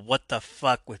 on the What the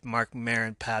Fuck with Mark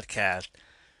Maron podcast,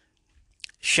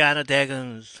 Shanna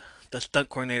Daggins, the stunt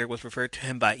coordinator, was referred to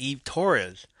him by Eve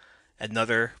Torres,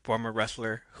 another former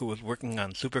wrestler who was working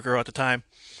on Supergirl at the time.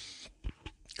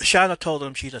 Shauna told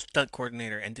him she's a stunt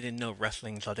coordinator and didn't know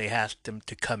wrestling, so they asked him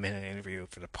to come in and interview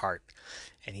for the part,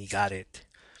 and he got it.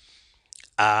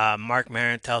 Mark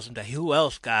Maron tells him that who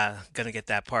else gonna get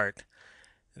that part?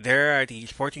 There are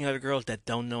these 14 other girls that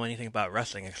don't know anything about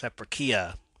wrestling except for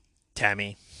Kia,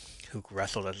 Tammy, who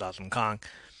wrestled as Awesome Kong.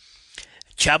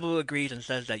 Chavo agrees and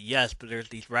says that yes, but there's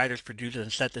these writers, producers,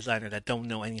 and set designers that don't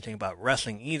know anything about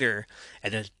wrestling either,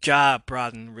 and his job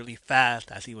broadened really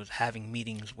fast as he was having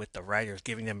meetings with the writers,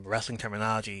 giving them wrestling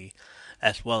terminology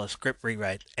as well as script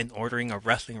rewrites and ordering a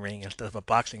wrestling ring instead of a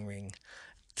boxing ring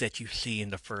that you see in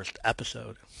the first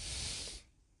episode.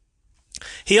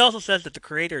 He also says that the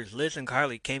creators, Liz and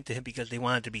Carly, came to him because they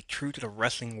wanted to be true to the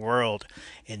wrestling world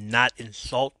and not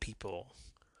insult people.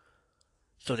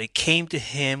 So they came to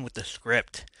him with the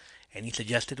script, and he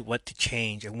suggested what to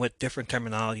change and what different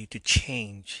terminology to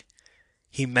change.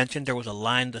 He mentioned there was a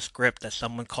line in the script that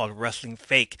someone called wrestling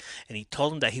fake, and he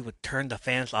told them that he would turn the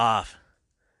fans off.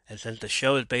 And since the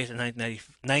show is based in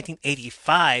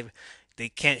 1985, they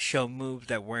can't show moves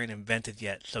that weren't invented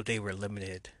yet, so they were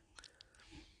limited.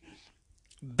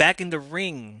 Back in the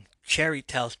ring, Cherry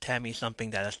tells Tammy something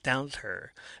that astounds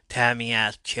her. Tammy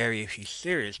asks Cherry if she's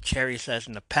serious. Cherry says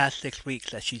in the past 6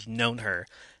 weeks that she's known her.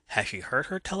 Has she heard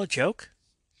her tell a joke?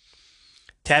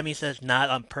 Tammy says not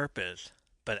on purpose,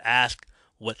 but asks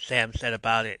what Sam said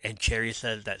about it, and Cherry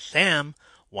says that Sam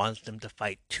wants them to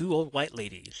fight two old white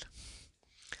ladies.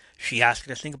 She asks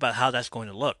her to think about how that's going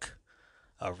to look.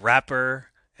 A rapper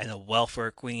and a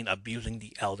welfare queen abusing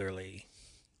the elderly.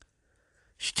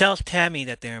 She tells Tammy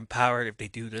that they're empowered if they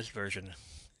do this version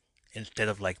instead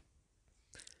of like.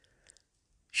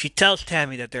 She tells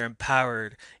Tammy that they're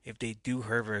empowered if they do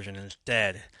her version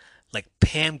instead, like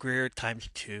Pam Grier times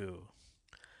 2.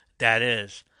 That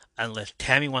is, unless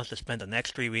Tammy wants to spend the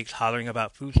next 3 weeks hollering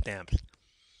about food stamps.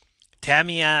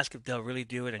 Tammy asks if they'll really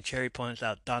do it, and Cherry points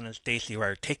out Donna and Stacy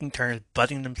are taking turns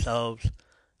butting themselves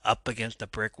up against a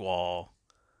brick wall.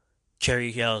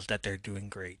 Cherry yells that they're doing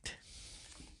great.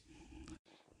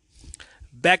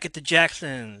 Back at the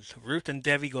Jacksons, Ruth and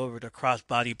Debbie go over the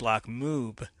crossbody block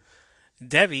move.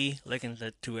 Debbie likens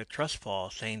it to a trust fall,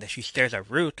 saying that she stares at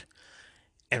Ruth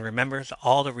and remembers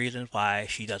all the reasons why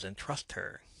she doesn't trust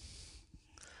her.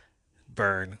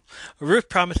 Burn. Ruth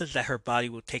promises that her body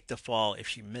will take the fall if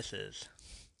she misses.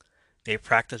 They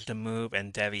practice the move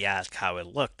and Debbie asks how it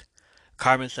looked.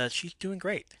 Carmen says she's doing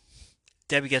great.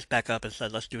 Debbie gets back up and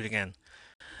says, let's do it again.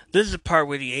 This is the part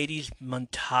where the 80s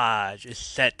montage is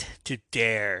set to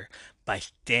Dare by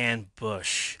Stan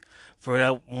Bush.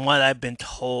 For what I've been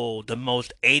told, the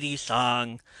most 80s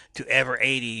song to ever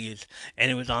 80s, and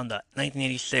it was on the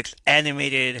 1986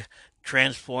 animated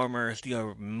Transformers,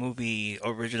 the movie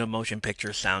original motion picture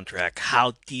soundtrack.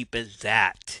 How deep is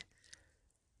that?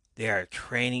 They're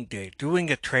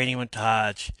doing a training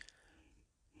montage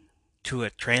to a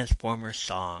Transformers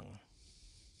song.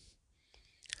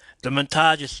 The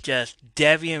montage is just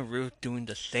Debbie and Ruth doing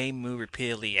the same move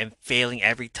repeatedly and failing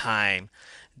every time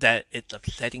that it's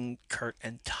upsetting Kurt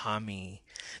and Tommy.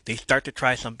 They start to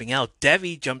try something else.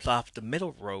 Debbie jumps off the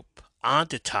middle rope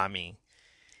onto Tommy,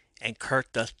 and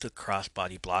Kurt does the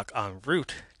crossbody block on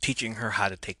Ruth, teaching her how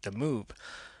to take the move.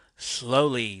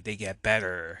 Slowly, they get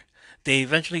better. They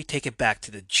eventually take it back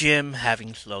to the gym,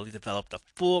 having slowly developed a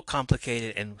full,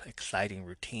 complicated, and exciting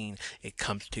routine. It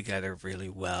comes together really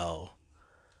well.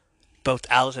 Both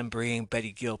Allison Brie and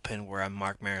Betty Gilpin were on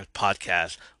Mark Maron's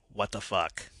podcast, What the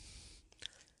Fuck?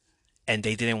 And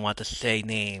they didn't want to say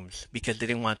names because they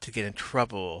didn't want to get in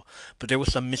trouble. But there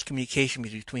was some miscommunication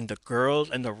between the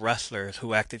girls and the wrestlers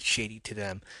who acted shady to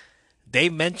them. They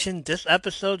mentioned this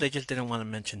episode, they just didn't want to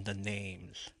mention the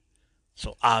names.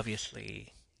 So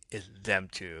obviously, it's them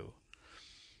two.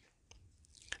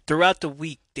 Throughout the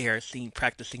week, they are seen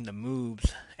practicing the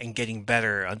moves and getting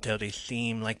better until they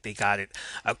seem like they got it.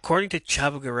 According to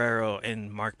Chavo Guerrero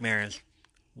in Mark Maron's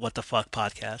What the Fuck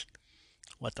podcast,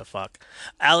 what the fuck,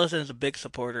 Allison is a big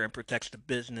supporter and protects the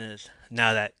business.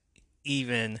 Now that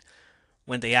even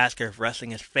when they ask her if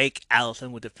wrestling is fake,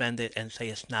 Allison would defend it and say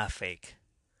it's not fake.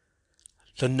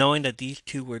 So knowing that these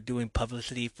two were doing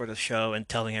publicity for the show and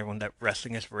telling everyone that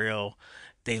wrestling is real,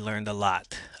 they learned a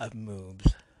lot of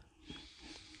moves.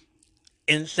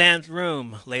 In Sam's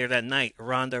room, later that night,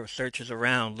 Rhonda searches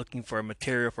around looking for a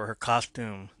material for her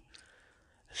costume.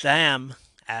 Sam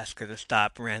asks her to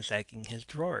stop ransacking his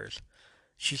drawers.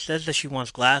 She says that she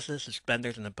wants glasses,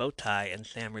 suspenders, and a bow tie, and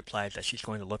Sam replies that she's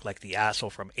going to look like the asshole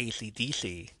from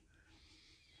AC/DC.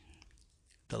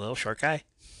 The little short guy?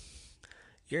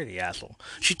 You're the asshole.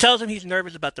 She tells him he's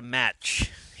nervous about the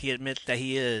match. He admits that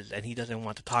he is, and he doesn't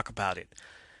want to talk about it.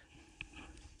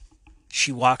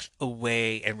 She walks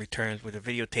away and returns with a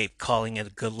videotape calling it a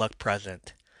good luck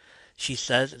present. She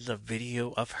says it's a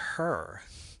video of her.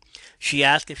 She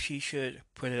asks if she should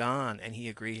put it on, and he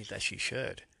agrees that she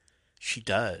should. She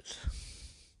does.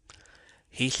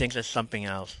 He thinks it's something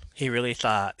else. He really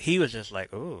thought, he was just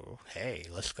like, ooh, hey,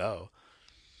 let's go.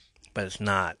 But it's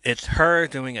not. It's her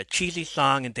doing a cheesy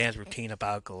song and dance routine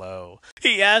about glow.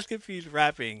 He asks if he's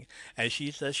rapping, and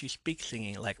she says she speaks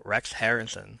singing like Rex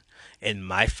Harrison in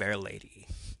My Fair Lady.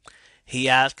 He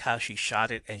asks how she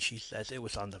shot it, and she says it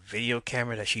was on the video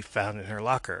camera that she found in her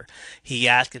locker. He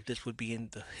asks if this would be in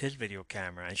his video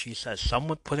camera, and she says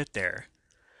someone put it there.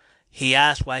 He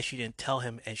asks why she didn't tell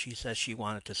him, and she says she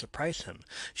wanted to surprise him.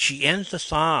 She ends the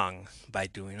song by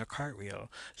doing a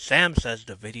cartwheel. Sam says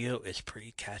the video is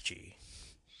pretty catchy.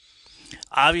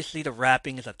 Obviously, the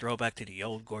rapping is a throwback to the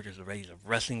old gorgeous days of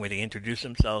wrestling where they introduce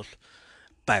themselves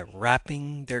by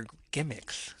rapping their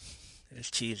gimmicks.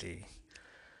 It's cheesy.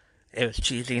 It was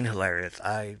cheesy and hilarious.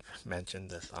 I've mentioned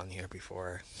this on here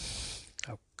before.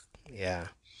 Oh, yeah.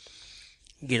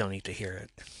 You don't need to hear it.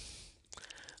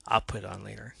 I'll put it on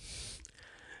later.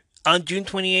 On June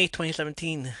 28,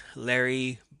 2017,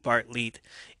 Larry Bartlett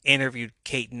interviewed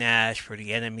Kate Nash for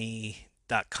the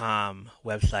Enemy.com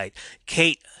website.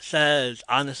 Kate says,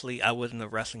 honestly, I wasn't a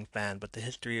wrestling fan, but the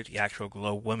history of the actual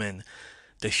Glow Woman,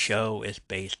 the show is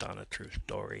based on a true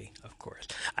story, of course.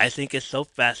 I think it's so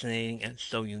fascinating and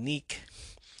so unique.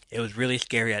 It was really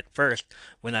scary at first.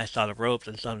 When I saw the ropes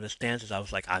and some of the stances, I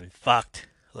was like, I'm fucked.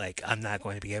 Like, I'm not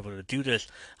going to be able to do this.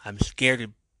 I'm scared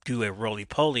to do a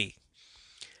roly-poly.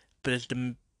 But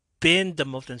been the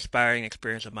most inspiring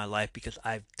experience of my life because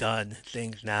I've done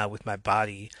things now with my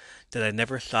body that I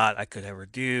never thought I could ever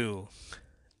do.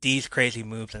 These crazy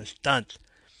moves and stunts.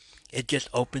 It just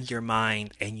opens your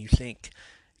mind and you think,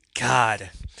 God,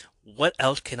 what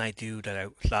else can I do that I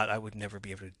thought I would never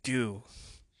be able to do?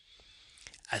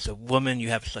 As a woman, you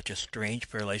have such a strange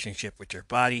relationship with your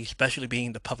body, especially being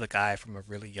in the public eye from a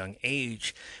really young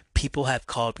age. People have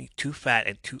called me too fat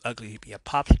and too ugly to be a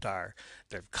pop star.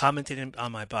 They've commented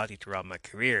on my body throughout my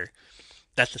career.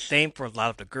 That's the same for a lot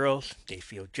of the girls. They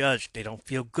feel judged. They don't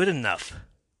feel good enough.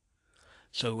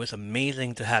 So it was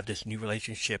amazing to have this new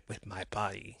relationship with my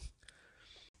body.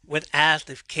 When asked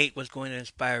if Kate was going to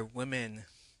inspire women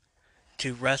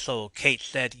to wrestle, Kate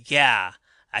said, yeah,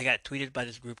 I got tweeted by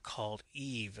this group called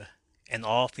Eve, an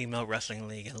all-female wrestling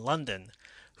league in London,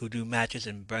 who do matches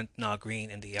in Bethnal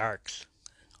Green in the Arcs.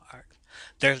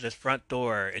 There's this front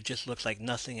door, it just looks like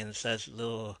nothing, and it says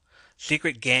little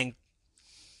secret gang,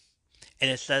 and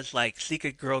it says like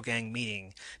secret girl gang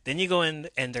meeting. Then you go in,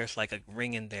 and there's like a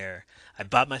ring in there. I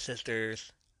brought my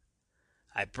sisters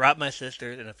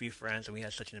and a few friends, and we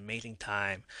had such an amazing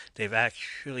time. They've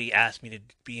actually asked me to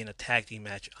be in a tag team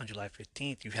match on July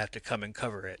 15th. You have to come and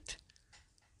cover it.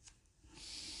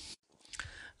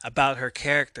 About her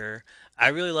character, I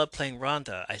really love playing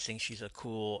Rhonda. I think she's a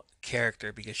cool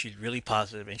character because she's really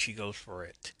positive and she goes for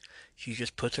it. She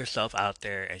just puts herself out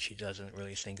there and she doesn't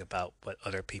really think about what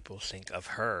other people think of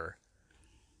her.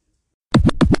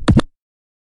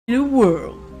 In a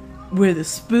world where the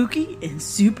spooky and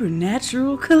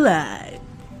supernatural collide,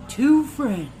 two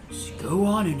friends go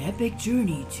on an epic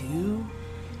journey to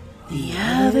the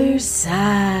other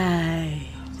side.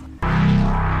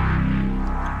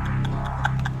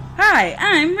 Hi,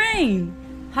 I'm Rain.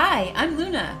 Hi, I'm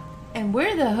Luna, and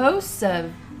we're the hosts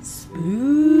of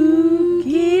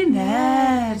Spooky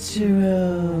Natural,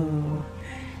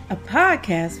 a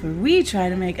podcast where we try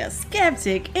to make a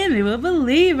skeptic into a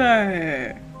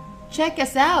believer. Check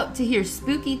us out to hear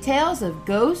spooky tales of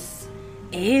ghosts,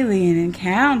 alien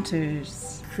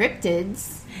encounters,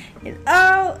 cryptids, and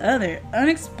all other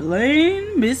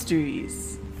unexplained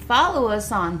mysteries. Follow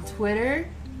us on Twitter,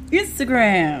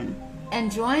 Instagram, and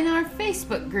join our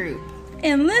Facebook group.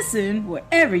 And listen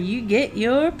wherever you get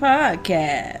your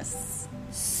podcasts.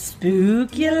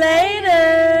 Spook you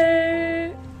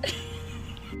later!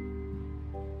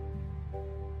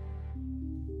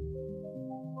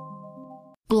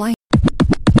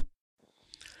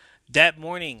 That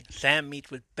morning, Sam meets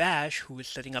with Bash, who is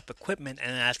setting up equipment,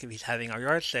 and asks if he's having a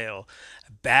yard sale.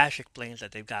 Bash explains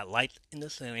that they've got lights in the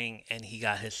ceiling, and he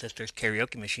got his sister's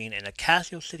karaoke machine and a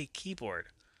Casio City keyboard.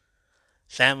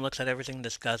 Sam looks at everything and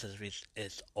discusses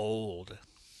it's old.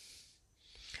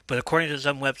 But according to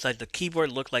some websites, the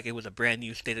keyboard looked like it was a brand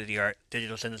new state-of-the-art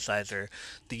digital synthesizer,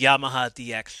 the Yamaha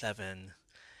DX7.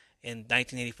 In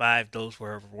 1985, those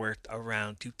were worth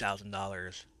around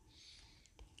 $2,000.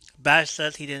 Bash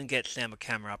says he didn't get Sam a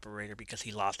camera operator because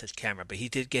he lost his camera, but he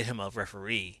did get him a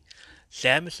referee.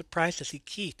 Sam is surprised to see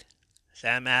Keith.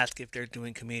 Sam asks if they're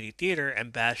doing community theater,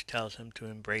 and Bash tells him to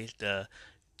embrace the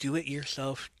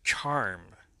do-it-yourself charm.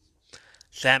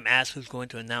 Sam asks who's going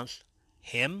to announce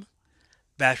him.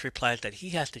 Bash replies that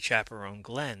he has to chaperone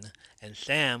Glenn, and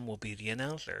Sam will be the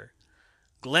announcer.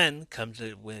 Glenn comes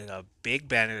in with a big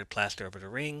banner to plaster over the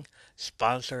ring,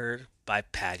 sponsored by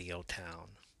Patio Town.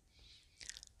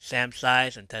 Sam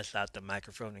sighs and tests out the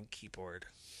microphone and keyboard.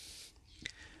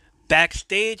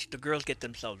 Backstage, the girls get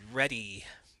themselves ready.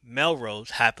 Melrose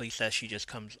happily says she just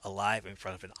comes alive in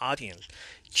front of an audience.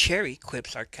 Cherry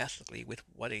quips sarcastically with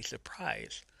what a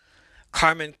surprise.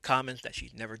 Carmen comments that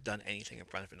she's never done anything in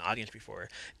front of an audience before.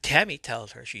 Tammy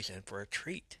tells her she's in for a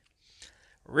treat.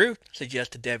 Ruth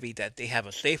suggests to Devi that they have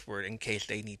a safe word in case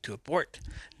they need to abort.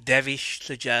 Devi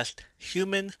suggests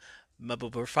human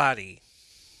Mabuburfati,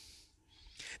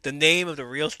 the name of the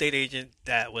real estate agent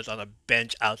that was on a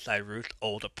bench outside Ruth's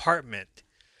old apartment.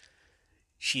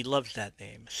 She loves that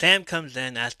name. Sam comes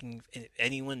in asking if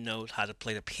anyone knows how to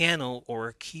play the piano or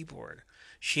a keyboard.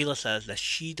 Sheila says that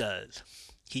she does.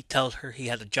 He tells her he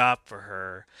has a job for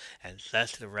her and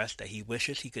says to the rest that he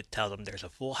wishes he could tell them there's a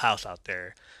full house out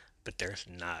there, but there's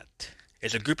not.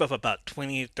 It's a group of about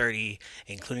 20 to 30,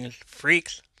 including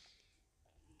freaks,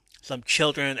 some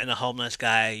children, and a homeless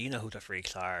guy. You know who the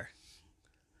freaks are.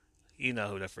 You know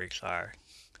who the freaks are.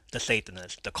 The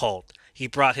Satanists, the cult. He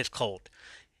brought his cult.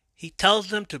 He tells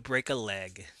them to break a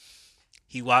leg.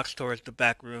 He walks towards the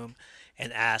back room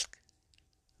and asks.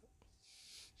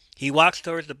 He walks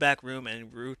towards the back room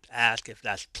and Ruth asks if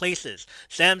that's Places.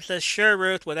 Sam says, sure,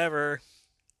 Ruth, whatever.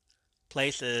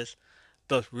 Places.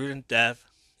 Both Ruth and Dev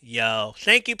yell,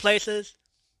 thank you, Places.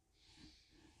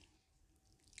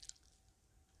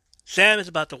 Sam is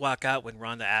about to walk out when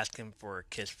Rhonda asks him for a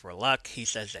kiss for luck. He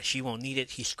says that she won't need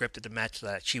it. He scripted the match so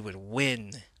that she would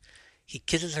win. He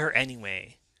kisses her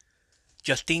anyway.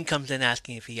 Justine comes in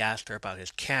asking if he asked her about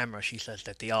his camera. She says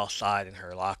that they all saw it in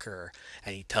her locker,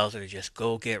 and he tells her to just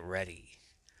go get ready.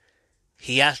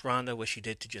 He asks Rhonda what she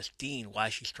did to Justine, why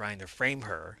she's trying to frame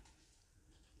her.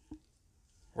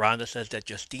 Rhonda says that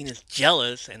Justine is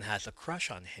jealous and has a crush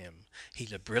on him.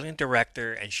 He's a brilliant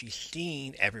director, and she's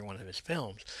seen every one of his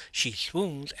films. She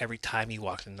swoons every time he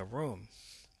walks in the room.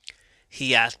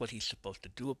 He asks what he's supposed to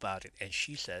do about it, and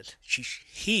she says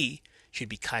he should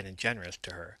be kind and generous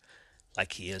to her,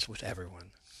 like he is with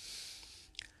everyone.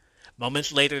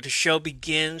 Moments later, the show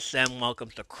begins. Sam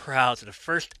welcomes the crowd to the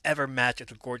first ever match of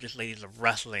the Gorgeous Ladies of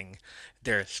Wrestling.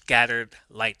 There's scattered,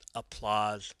 light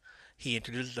applause. He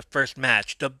introduces the first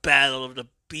match, the Battle of the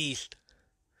Beast.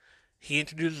 He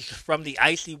introduces from the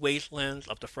icy wastelands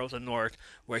of the frozen north,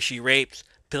 where she rapes,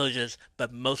 pillages,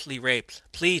 but mostly rapes.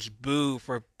 Please boo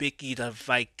for Vicky the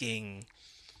Viking.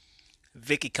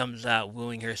 Vicky comes out,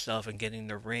 wooing herself and getting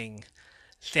the ring.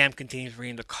 Sam continues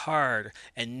reading the card,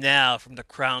 and now from the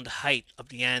crowned height of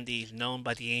the Andes, known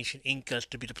by the ancient Incas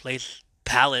to be the palace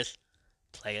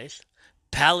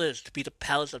to be the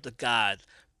palace of the gods,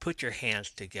 put your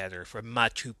hands together for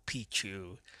Machu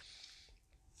Picchu.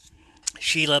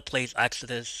 Sheila plays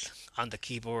Exodus on the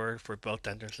keyboard for both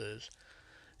entrances.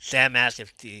 Sam asks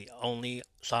if the only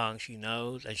song she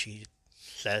knows, and she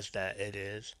says that it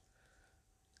is.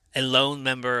 A lone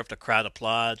member of the crowd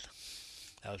applauds.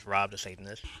 That was Rob the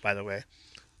Satanist, by the way.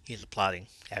 He's applauding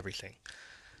everything.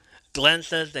 Glenn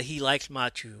says that he likes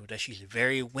Machu, that she's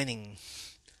very winning.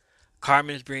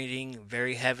 Carmen is breathing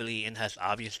very heavily and has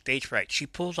obvious stage fright. She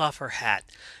pulls off her hat,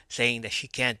 saying that she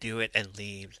can't do it, and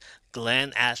leaves.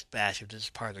 Glenn asks Bash if this is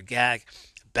part of the gag.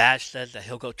 Bash says that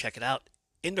he'll go check it out.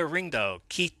 In the ring, though,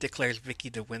 Keith declares Vicky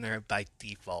the winner by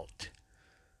default.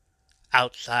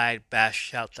 Outside, Bash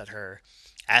shouts at her,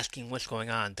 asking what's going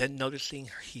on, then noticing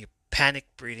her panic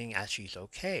breathing as she's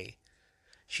okay.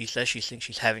 She says she thinks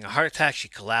she's having a heart attack. She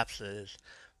collapses.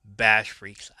 Bash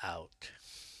freaks out.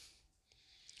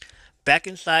 Back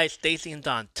inside, Stacy and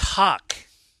Don talk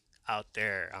out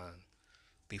there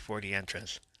before the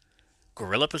entrance.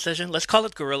 Gorilla position? Let's call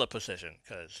it gorilla position,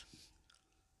 because,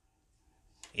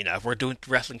 if we're doing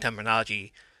wrestling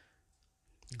terminology,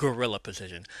 gorilla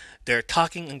position. They're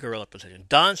talking in gorilla position.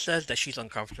 Dawn says that she's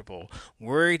uncomfortable,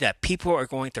 worried that people are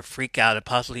going to freak out and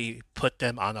possibly put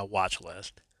them on a watch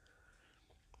list.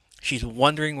 She's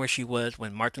wondering where she was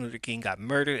when Martin Luther King got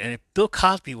murdered and if Bill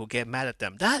Cosby will get mad at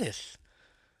them. That is...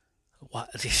 what?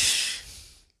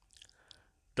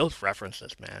 Those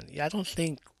references, man. Yeah, I don't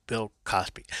think Bill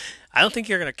Cosby... I don't think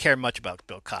you're going to care much about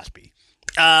Bill Cosby.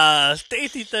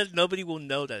 Stacy says nobody will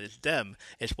know that it's them.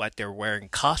 It's why they're wearing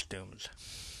costumes.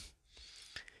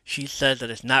 She says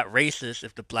that it's not racist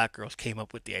if the black girls came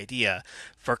up with the idea.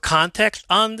 For context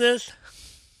on this,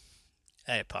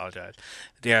 I apologize.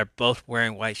 They are both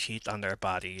wearing white sheets on their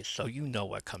bodies, so you know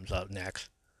what comes up next.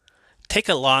 Take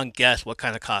a long guess what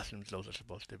kind of costumes those are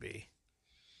supposed to be.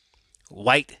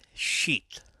 White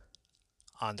sheets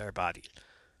on their bodies.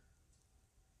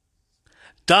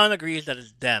 Dawn agrees that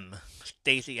it's them.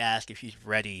 Stacy asks if she's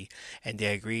ready, and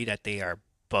they agree that they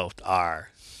both are.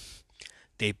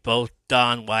 They both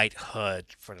don white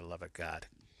hoods, for the love of God.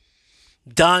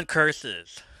 Dawn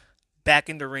curses. Back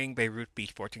in the ring, Beirut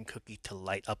beats Fortune Cookie to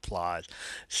light applause.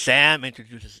 Sam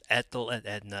introduces Ethel and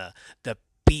Edna, the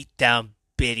beat-down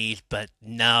biddies, but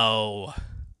no.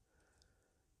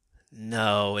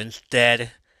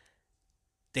 Instead,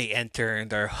 they enter in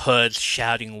their hoods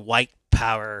shouting white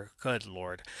power. Good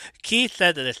lord. Keith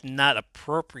said that it's not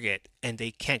appropriate and they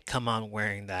can't come on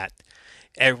wearing that.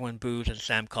 Everyone boos and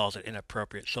Sam calls it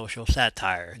inappropriate social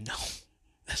satire. No,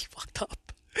 that's fucked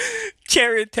up.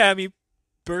 Cherry and Tammy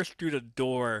burst through the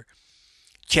door.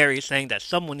 Cherry saying that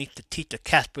someone needs to teach the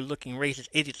Casper-looking racist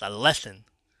idiots a lesson.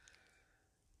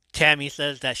 Tammy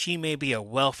says that she may be a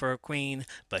welfare queen,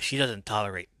 but she doesn't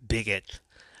tolerate bigots.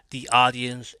 The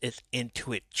audience is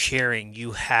into it, cheering.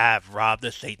 You have Rob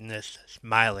the Satanist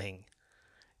smiling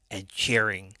and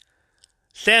cheering.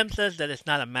 Sam says that it's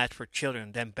not a match for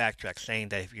children, then backtracks, saying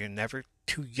that if you're never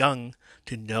too young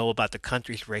to know about the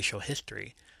country's racial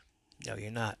history. No,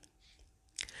 you're not.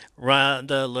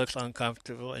 Rhonda looks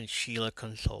uncomfortable and Sheila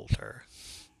consoles her.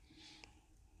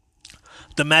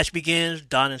 The match begins.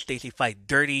 Don and Stacy fight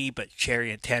dirty, but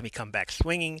Cherry and Tammy come back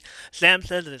swinging. Sam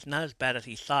says that it's not as bad as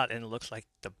he thought and it looks like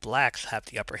the blacks have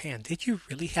the upper hand. Did you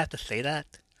really have to say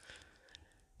that?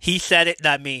 He said it,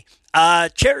 not me.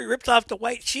 Cherry rips off the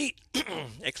white sheet,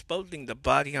 exposing the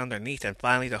body underneath and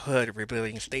finally the hood,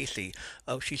 revealing Stacy.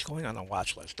 Oh, she's going on a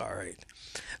watch list, alright.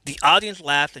 The audience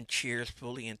laughs and cheers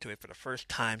fully into it for the first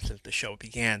time since the show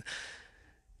began.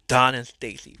 Don and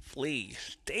Stacy flee.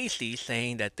 Stacy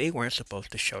saying that they weren't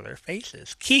supposed to show their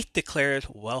faces. Keith declares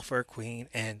welfare queen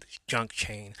and junk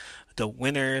chain the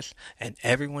winners, and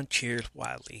everyone cheers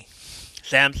wildly.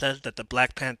 Sam says that the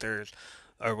Black Panthers,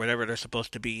 or whatever they're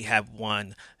supposed to be, have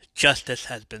won. Justice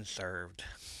has been served.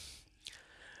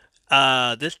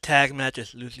 This tag match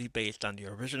is loosely based on the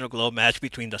original Glow match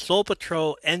between the Soul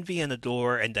Patrol, Envy and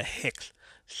Adore, and the Hicks,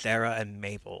 Sarah and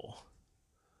Mabel.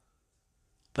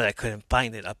 But I couldn't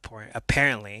find it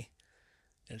apparently.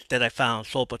 Instead I found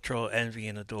Soul Patrol, Envy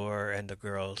and Adore, and the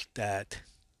girls that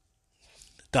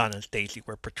Don and Stacy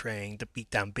were portraying, the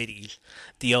beatdown biddies,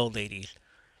 the old ladies.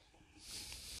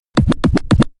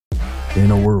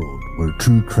 In a world where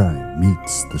true crime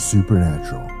meets the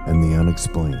supernatural and the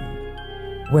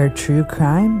unexplained. Where true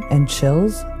crime and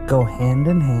chills go hand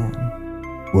in hand.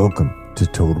 Welcome to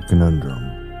Total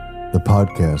Conundrum, the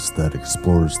podcast that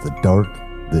explores the dark,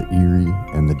 the eerie,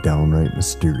 and the downright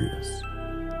mysterious.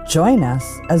 Join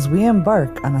us as we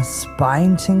embark on a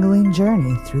spine-tingling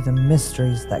journey through the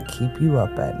mysteries that keep you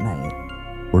up at night.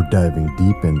 We're diving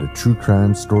deep into true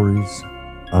crime stories,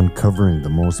 uncovering the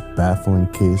most baffling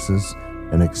cases,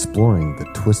 and exploring the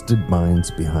twisted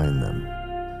minds behind them.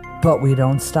 But we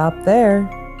don't stop there.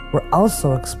 We're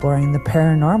also exploring the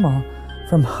paranormal,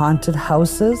 from haunted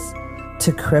houses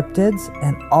to cryptids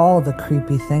and all the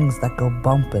creepy things that go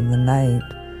bump in the night.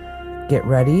 Get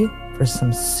ready for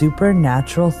some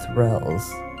supernatural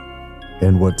thrills.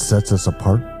 And what sets us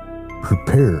apart?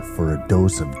 Prepare for a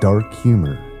dose of dark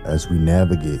humor as we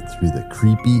navigate through the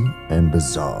creepy and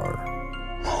bizarre.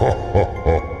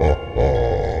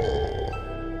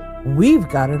 We've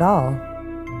got it all.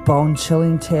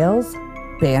 Bone-chilling tales,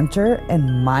 banter,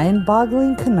 and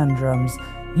mind-boggling conundrums.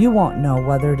 You won't know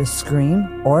whether to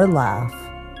scream or laugh.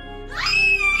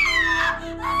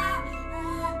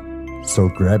 So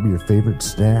grab your favorite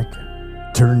snack,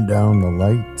 turn down the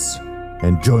lights,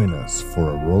 and join us for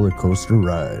a roller coaster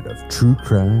ride of true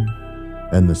crime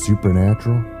and the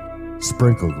supernatural,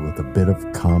 sprinkled with a bit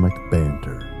of comic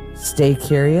banter. Stay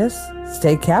curious,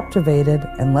 stay captivated,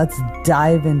 and let's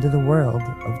dive into the world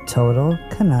of Total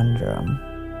Conundrum.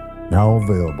 Now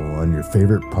available on your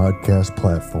favorite podcast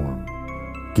platform.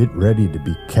 Get ready to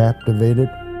be captivated,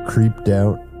 creeped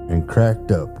out, and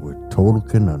cracked up with Total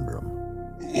Conundrum.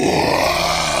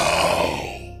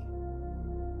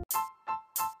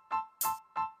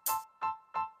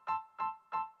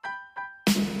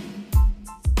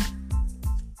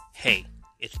 Hey,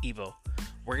 it's Evo.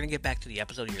 We're going to get back to the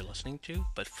episode you're listening to,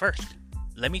 but first,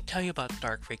 let me tell you about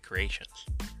Dark Fate Creations.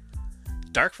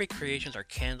 Dark Fate Creations are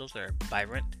candles that are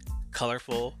vibrant,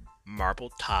 colorful,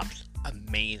 marble tops,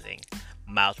 amazing,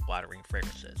 mouth-watering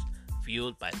fragrances,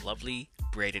 fueled by lovely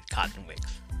braided cotton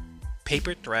wicks.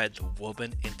 Paper threads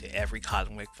woven into every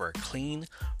cotton wick for a clean,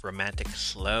 romantic,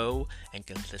 slow, and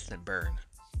consistent burn.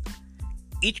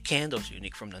 Each candle is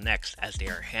unique from the next as they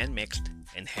are hand-mixed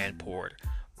and hand-poured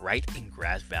right in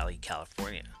Grass Valley,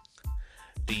 California.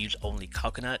 They use only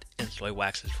coconut and soy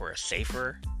waxes for a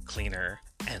safer, cleaner,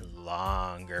 and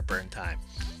longer burn time.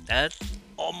 That's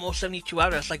almost 72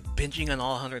 hours. That's like binging on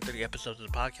all 130 episodes of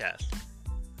the podcast.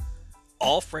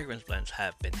 All fragrance blends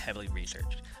have been heavily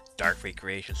researched. Dark Fate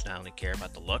Creations not only care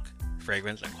about the look,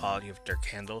 fragrance, and quality of their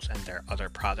candles and their other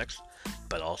products,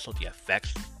 but also the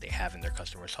effects they have in their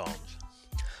customers' homes.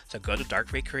 So go to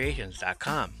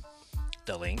darkfatecreations.com.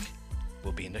 The link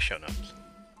will be in the show notes.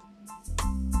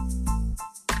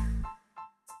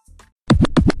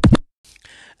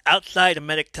 Outside, a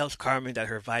medic tells Carmen that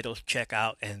her vitals check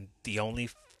out and the only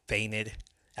fainted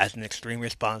as an extreme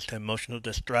response to emotional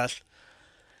distress.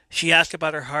 She asks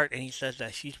about her heart, and he says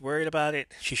that she's worried about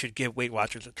it. She should give Weight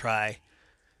Watchers a try.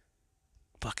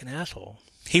 Fucking asshole.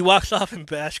 He walks off and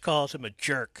Bash calls him a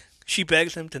jerk. She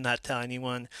begs him to not tell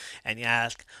anyone, and he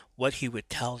asks what he would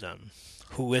tell them,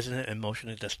 who isn't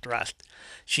emotionally distressed.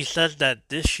 She says that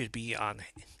this should be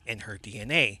in her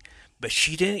DNA, but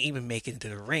she didn't even make it into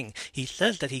the ring. He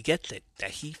says that he gets it,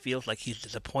 that he feels like he's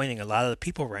disappointing a lot of the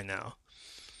people right now.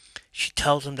 She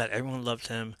tells him that everyone loves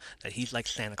him, that he's like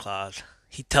Santa Claus.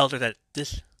 He tells her that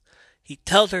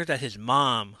his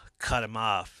mom cut him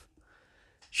off.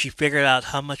 She figured out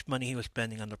how much money he was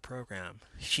spending on the program.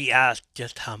 She asked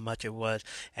just how much it was,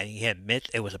 and he admits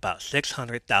it was about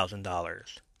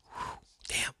 $600,000.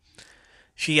 Damn.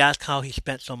 She asked how he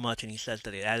spent so much, and he says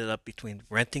that it added up between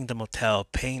renting the motel,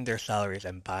 paying their salaries,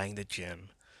 and buying the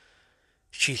gym.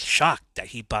 She's shocked that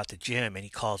he bought the gym, and he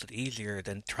calls it easier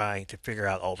than trying to figure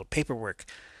out all the paperwork.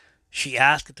 She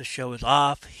asks if the show is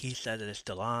off. He said that it's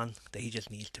still on, that he just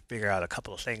needs to figure out a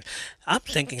couple of things. I'm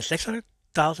thinking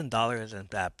 $600,000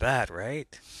 isn't that bad,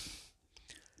 right?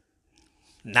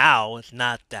 Now it's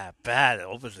not that bad.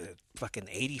 Over the fucking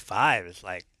 85 is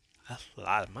like, that's a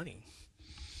lot of money.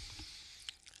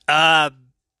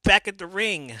 Back at the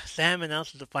ring, Sam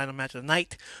announces the final match of the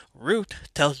night. Ruth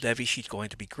tells Debbie she's going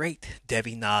to be great.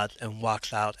 Debbie nods and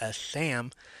walks out as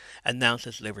Sam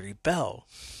announces Liberty Bell.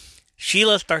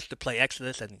 Sheila starts to play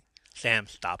Exodus and Sam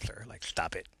stops her. Like,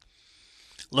 stop it.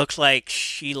 Looks like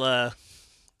Sheila,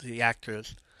 the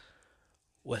actress,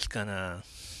 was gonna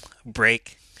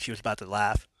break. She was about to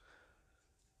laugh.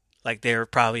 Like, they were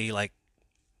probably, like,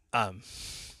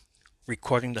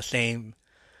 recording the same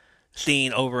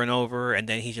scene over and over, and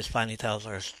then he just finally tells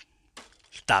her,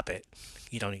 stop it.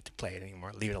 You don't need to play it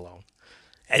anymore. Leave it alone.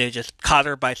 And it just caught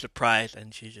her by surprise,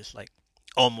 and she just, like,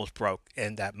 almost broke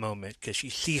in that moment, because you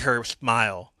see her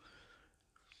smile.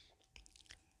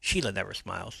 Sheila never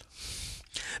smiles.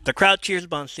 The crowd cheers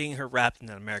upon seeing her wrapped in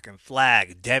an American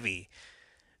flag. Debbie,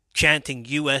 chanting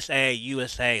USA,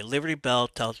 USA. Liberty Bell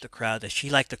tells the crowd that she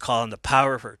liked to call on the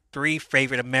power of her 3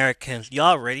 favorite Americans.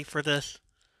 Y'all ready for this?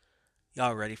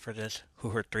 Y'all ready for this? Who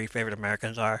her 3 favorite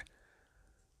Americans are?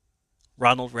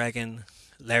 Ronald Reagan,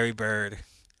 Larry Bird,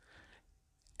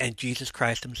 and Jesus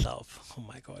Christ himself. Oh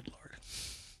my God, Lord.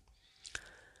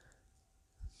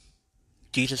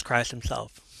 Jesus Christ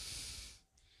himself.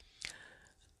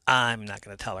 I'm not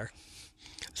going to tell her.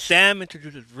 Sam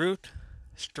introduces Ruth,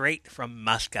 straight from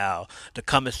Moscow, the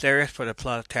commissariat for the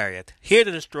proletariat, here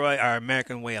to destroy our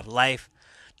American way of life.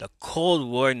 The Cold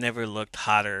War never looked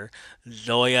hotter.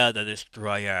 Zoya the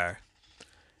Destroyer.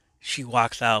 She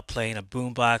walks out playing a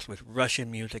boombox with Russian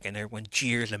music, and everyone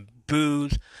jeers and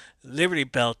boos. Liberty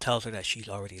Bell tells her that she's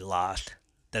already lost,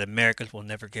 that Americans will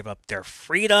never give up their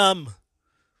freedom.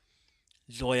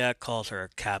 Zoya calls her a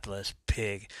capitalist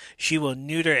pig. She will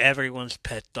neuter everyone's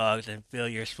pet dogs and fill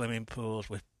your swimming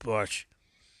pools with borscht.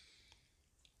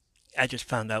 I just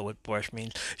found out what borscht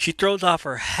means. She throws off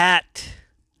her hat.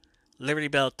 Liberty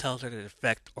Bell tells her to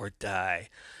defect or die.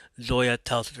 Zoya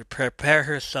tells her to prepare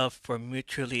herself for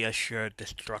mutually assured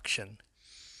destruction.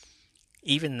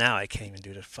 Even now, I can't even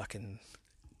do the fucking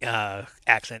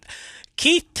accent.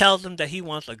 Keith tells him that he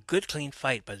wants a good clean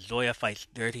fight, but Zoya fights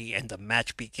dirty and the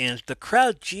match begins. The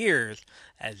crowd jeers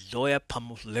as Zoya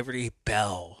pummels Liberty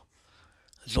Bell.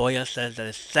 Zoya says that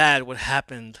it's sad what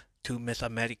happened to Miss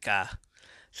America.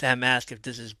 Sam asks if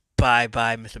this is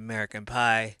bye-bye Miss American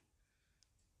Pie.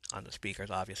 On the speakers,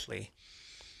 obviously.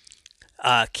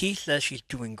 Keith says she's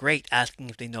doing great, asking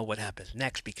if they know what happens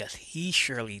next, because he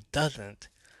surely doesn't.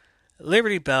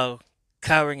 Liberty Bell,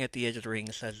 cowering at the edge of the ring,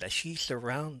 says that she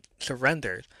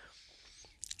surrenders,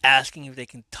 asking if they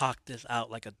can talk this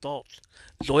out like adults.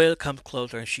 Zoya comes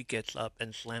closer and she gets up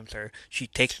and slams her. She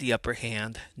takes the upper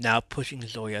hand, now pushing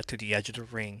Zoya to the edge of the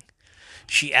ring.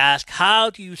 She asks,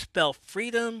 how do you spell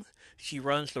freedom? She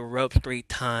runs the ropes 3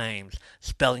 times,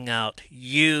 spelling out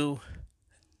U-S-A.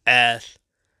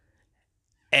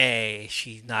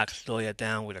 She knocks Zoya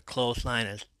down with a clothesline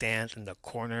and stands in the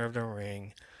corner of the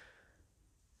ring.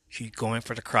 She's going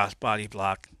for the crossbody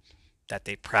block that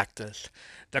they practice.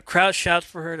 The crowd shouts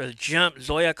for her to jump.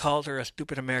 Zoya calls her a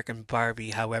stupid American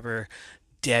Barbie. However,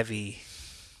 Devi,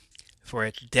 for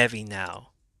it's Devi now.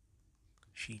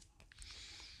 She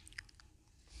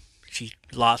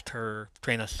lost her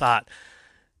train of thought.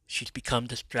 She's become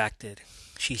distracted.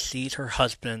 She sees her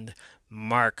husband,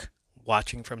 Mark,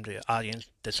 watching from the audience,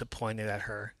 disappointed at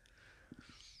her.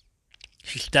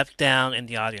 She steps down and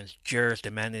the audience jeers,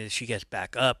 demanding that she gets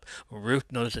back up.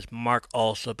 Ruth notices Mark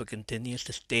also, but continues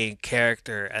to stay in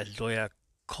character as Zoya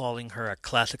calling her a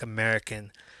classic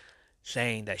American,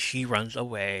 saying that she runs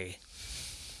away.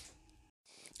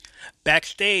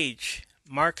 Backstage,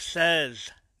 Mark says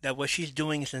that what she's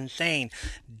doing is insane.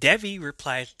 Devi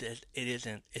replies that it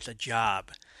isn't, it's a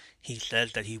job. He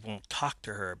says that he won't talk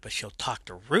to her, but she'll talk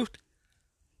to Ruth.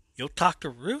 You'll talk to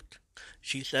Ruth?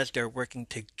 She says they're working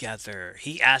together.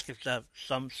 He asks if that's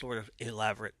some sort of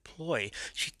elaborate ploy.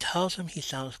 She tells him he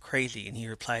sounds crazy, and he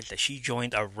replies that she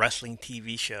joined a wrestling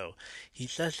TV show. He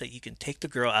says that you can take the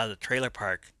girl out of the trailer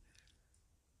park,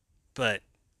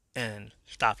 and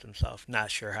stops himself,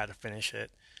 not sure how to finish it.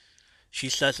 She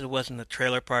says it was in the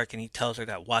trailer park, and he tells her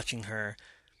that watching her,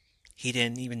 he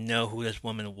didn't even know who this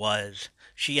woman was.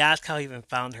 She asks how he even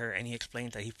found her, and he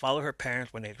explains that he followed her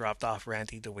parents when they dropped off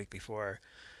Randy the week before.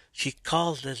 She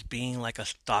calls this being like a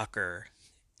stalker,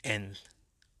 and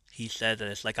he said that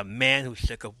it's like a man who's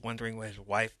sick of wondering where his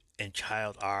wife and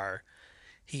child are.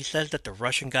 He says that the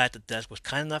Russian guy at the desk was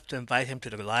kind enough to invite him to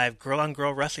the live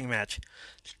girl-on-girl wrestling match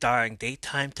starring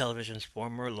daytime television's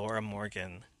former Laura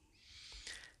Morgan.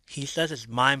 He says it's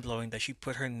mind-blowing that she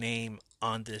put her name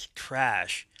on this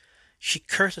trash. She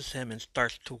curses him and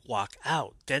starts to walk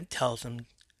out, then tells him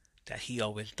that he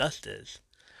always does this.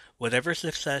 Whatever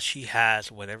success she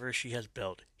has, whatever she has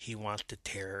built, he wants to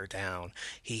tear her down.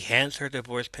 He hands her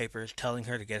divorce papers, telling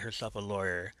her to get herself a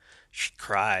lawyer. She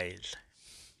cries.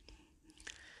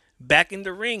 Back in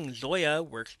the ring, Zoya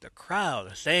works the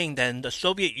crowd, saying that in the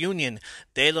Soviet Union,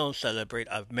 they don't celebrate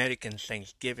American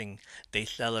Thanksgiving. They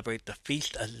celebrate the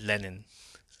Feast of Lenin,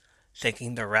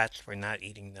 thanking the rats for not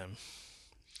eating them.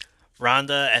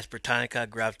 Rhonda, as Britannica,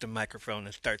 grabs the microphone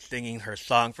and starts singing her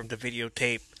song from the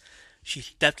videotape. She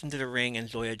steps into the ring and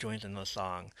Zoya joins in the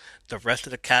song. The rest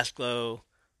of the cast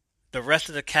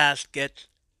gets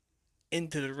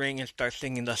into the ring and starts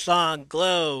singing the song.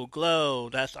 Glow, glow,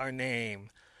 that's our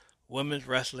name. Women's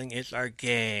wrestling is our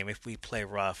game. If we play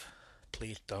rough,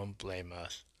 please don't blame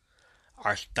us.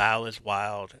 Our style is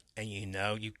wild, and you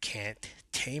know you can't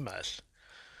tame us.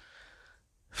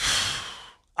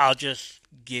 I'll just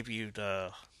give you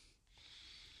the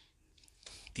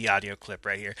audio clip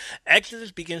right here.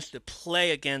 Exodus begins to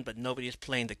play again, but nobody is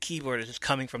playing the keyboard as it's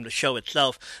coming from the show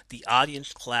itself. The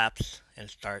audience claps and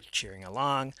starts cheering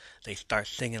along. They start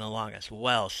singing along as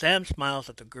well. Sam smiles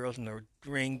at the girls in the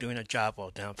ring doing a job well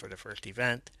done for the first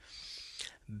event.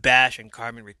 Bash and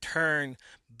Carmen return,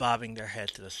 bobbing their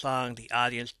heads to the song. The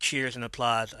audience cheers and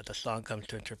applauds as the song comes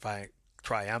to a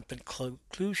triumphant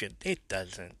conclusion. It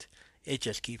doesn't. It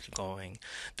just keeps going.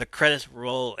 The credits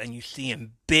roll and you see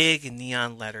in big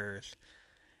neon letters,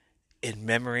 in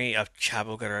memory of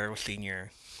Chavo Guerrero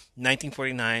Sr.,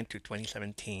 1949 to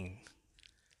 2017.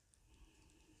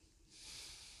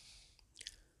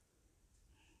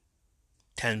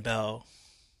 10-bell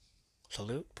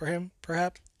salute for him,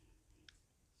 perhaps?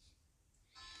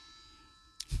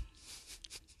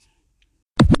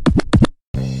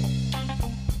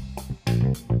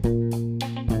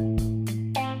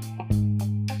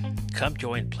 Come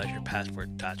join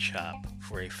PleasurePassport.shop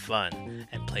for a fun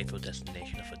and playful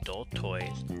destination of adult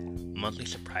toys, monthly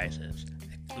surprises,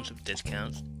 exclusive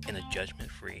discounts, and a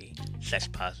judgment-free,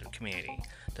 sex-positive community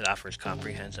that offers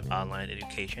comprehensive online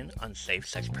education on safe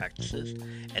sex practices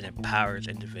and empowers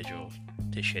individuals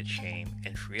to shed shame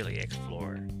and freely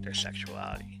explore their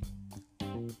sexuality.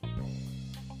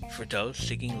 For those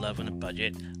seeking love on a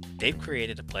budget, they've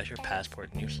created a Pleasure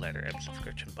Passport newsletter and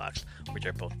subscription box, which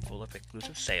are both full of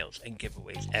exclusive sales and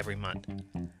giveaways every month.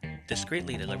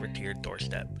 Discreetly delivered to your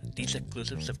doorstep, these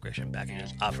exclusive subscription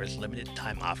packages offers limited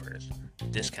time offers,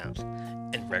 discounts,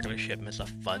 and regular shipments of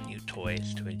fun new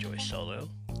toys to enjoy solo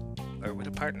or with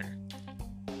a partner.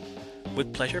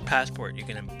 With Pleasure Passport, you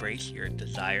can embrace your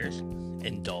desires,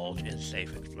 indulge in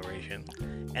safe exploration,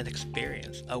 and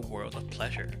experience a world of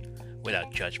pleasure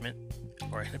without judgment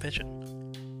or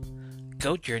inhibition.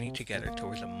 Go journey together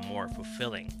towards a more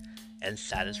fulfilling and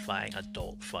satisfying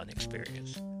adult fun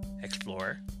experience.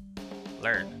 Explore,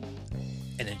 learn,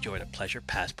 and enjoy the Pleasure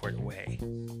Passport way.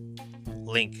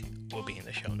 Link will be in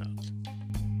the show notes.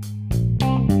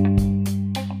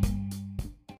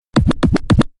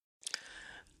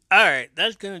 Alright,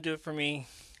 that's going to do it for me.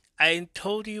 I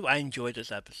told you I enjoyed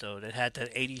this episode. It had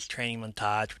that 80s training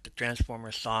montage with the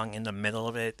Transformers song in the middle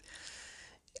of it.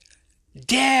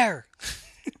 Dare!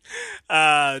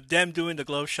 Them doing the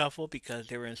glow shuffle because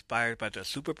they were inspired by the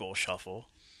Super Bowl shuffle.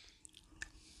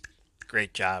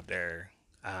 Great job there,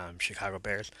 Chicago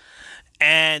Bears.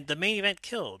 And the main event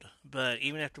killed. But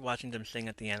even after watching them sing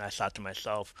at the end, I thought to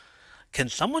myself, can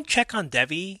someone check on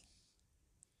Debbie?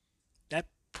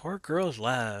 poor girl's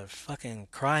left, fucking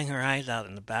crying her eyes out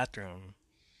in the bathroom.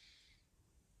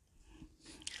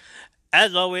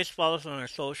 As always, follow us on our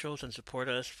socials and support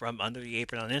us from Under the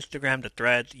Apron on Instagram, the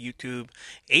Threads, YouTube,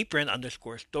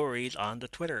 Apron_stories on the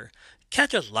Twitter.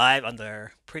 Catch us live on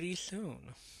there pretty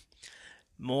soon.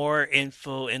 More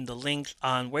info in the links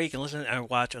on where you can listen and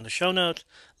watch on the show notes.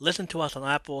 Listen to us on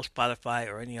Apple,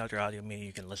 Spotify, or any other audio media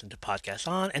you can listen to podcasts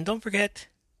on. And don't forget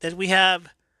that we have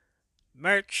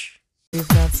merch. We've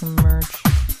got some merch.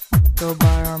 Go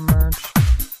buy our merch.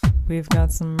 We've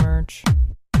got some merch.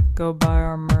 Go buy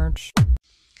our merch.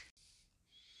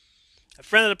 A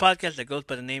friend of the podcast that goes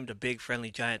by the name of the Big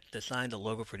Friendly Giant designed the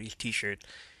logo for these t-shirts.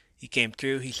 He came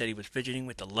through, he said he was fidgeting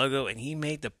with the logo, and he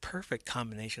made the perfect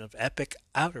combination of epic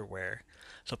outerwear.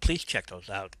 So please check those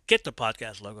out. Get the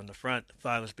podcast logo in the front,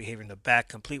 Fatherless Behavior in the back,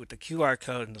 complete with the QR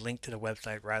code and the link to the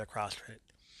website right across it.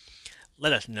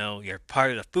 Let us know you're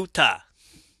part of the Futa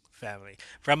family,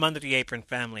 from Under the Apron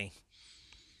family.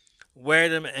 Wear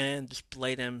them and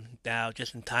display them now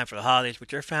just in time for the holidays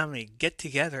with your family. Get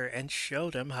together and show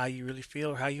them how you really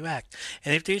feel or how you act.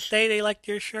 And if they say they like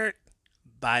your shirt,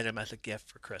 buy them as a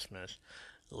gift for Christmas.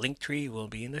 Linktree will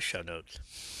be in the show notes.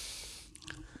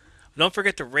 Don't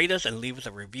forget to rate us and leave us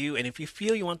a review. And if you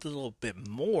feel you want a little bit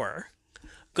more,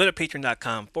 go to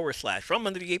patreon.com/From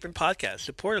Under the Apron Podcast.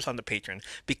 Support us on the Patreon.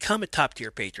 Become a top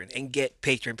tier patron and get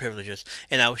patron privileges.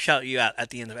 And I will shout you out at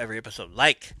the end of every episode,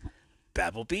 like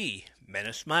Babel B,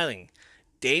 Menace Smiling,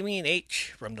 Damien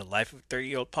H from the Life of a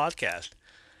 30-Year-Old Podcast,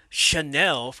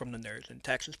 Chanel from the Nerds in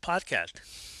Texas Podcast.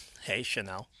 Hey,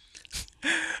 Chanel.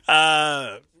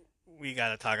 We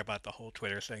gotta talk about the whole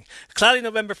Twitter thing. Cloudy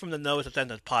November from the Nose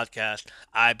Attendance Podcast.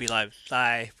 I Be Live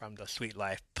Psy from the Sweet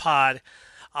Life Pod.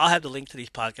 I'll have the link to these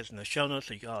podcasts in the show notes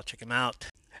so you can all check them out.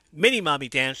 Mini Mommy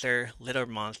Dancer, Little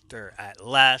Monster at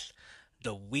Last,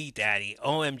 The Wee Daddy,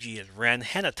 OMG is Ren,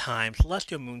 Henna Time,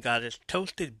 Celestial Moon Goddess,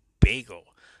 Toasted Bagel,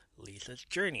 Lisa's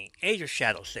Journey, Age of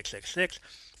Shadow 666,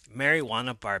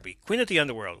 Marijuana Barbie, Queen of the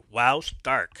Underworld, Wow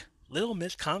Stark, Little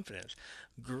Miss Confidence,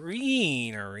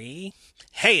 Greenery,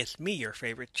 Hey It's Me, Your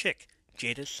Favorite Chick,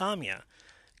 Jaded Samia,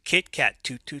 Kit Kat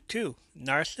 222,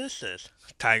 Narcissus,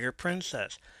 Tiger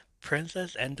Princess,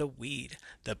 Princess and the Weed,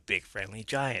 The Big Friendly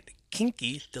Giant,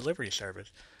 Kinky's Delivery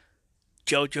Service,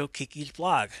 Jojo Kiki's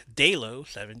Vlog, Dalo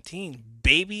 17,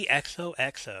 Baby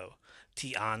XOXO,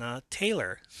 Tiana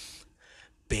Taylor,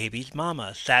 Baby's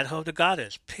Mama, Sadho the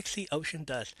Goddess, Pixie Ocean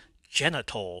Dust,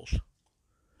 Genitals.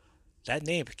 That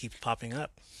name keeps popping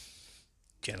up.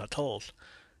 Genitals.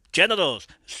 Genitals,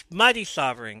 Mighty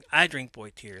Sovereign, I Drink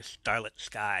Boy Tears, Starlit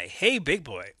Sky, Hey Big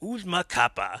Boy, Uzma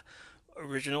Kappa,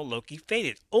 Original Loki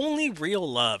Faded, Only Real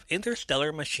Love,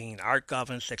 Interstellar Machine, Art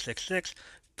Goblin 666,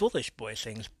 Foolish Boy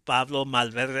Sings, Pablo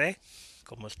Malverde,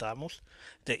 ¿Cómo estamos?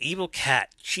 The Evil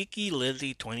Cat, Cheeky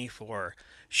Lizzie 24,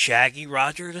 Shaggy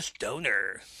Roger the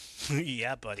Stoner,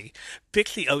 yeah buddy,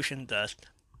 Pixie Ocean Dust,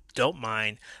 Don't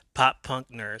Mind, Pop Punk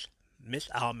Nurse, Miss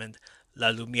Almond, La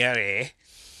Lumiere,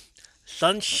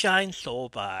 Sunshine Soul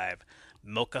Vibe,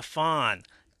 Mocha Fawn,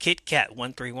 Kit Kat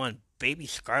 131, Baby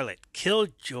Scarlet,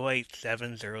 Killjoy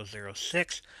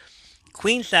 7006,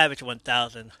 Queen Savage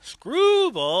 1000,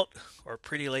 Screwbolt, or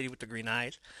Pretty Lady with the Green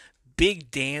Eyes, Big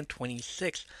Dan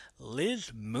 26,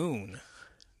 Liz Moon,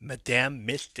 Madame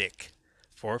Mystic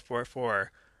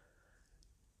 444,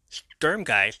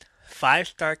 Sturmgeist,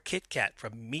 5-Star Kit Kat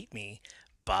from Meet Me,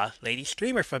 Boss Lady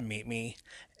Streamer from Meet Me,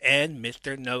 and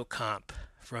Mr. No Comp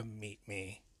from Meet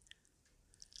Me.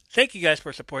 Thank you guys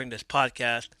for supporting this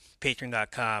podcast.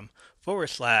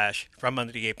 Patreon.com/From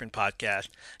Under the Apron Podcast.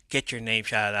 Get your name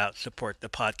shouted out. Support the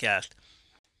podcast.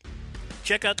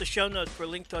 Check out the show notes for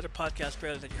links to other podcast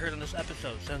trailers that you heard on this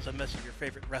episode. Send us a message of your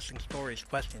favorite wrestling stories,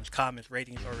 questions, comments,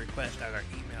 ratings, or requests at our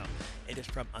email. It is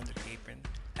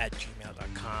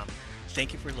FromUnderTheApron@gmail.com.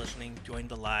 Thank you for listening, joining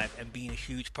the live, and being a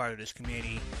huge part of this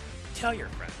community. Tell your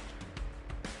friends.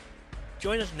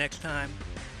 Join us next time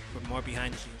for more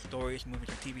behind-the-scenes stories, movies,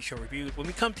 and TV show reviews when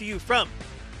we come to you from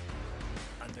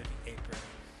Under the Apron.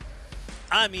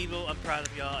 I'm Evil, I'm proud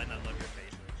of y'all, and I love your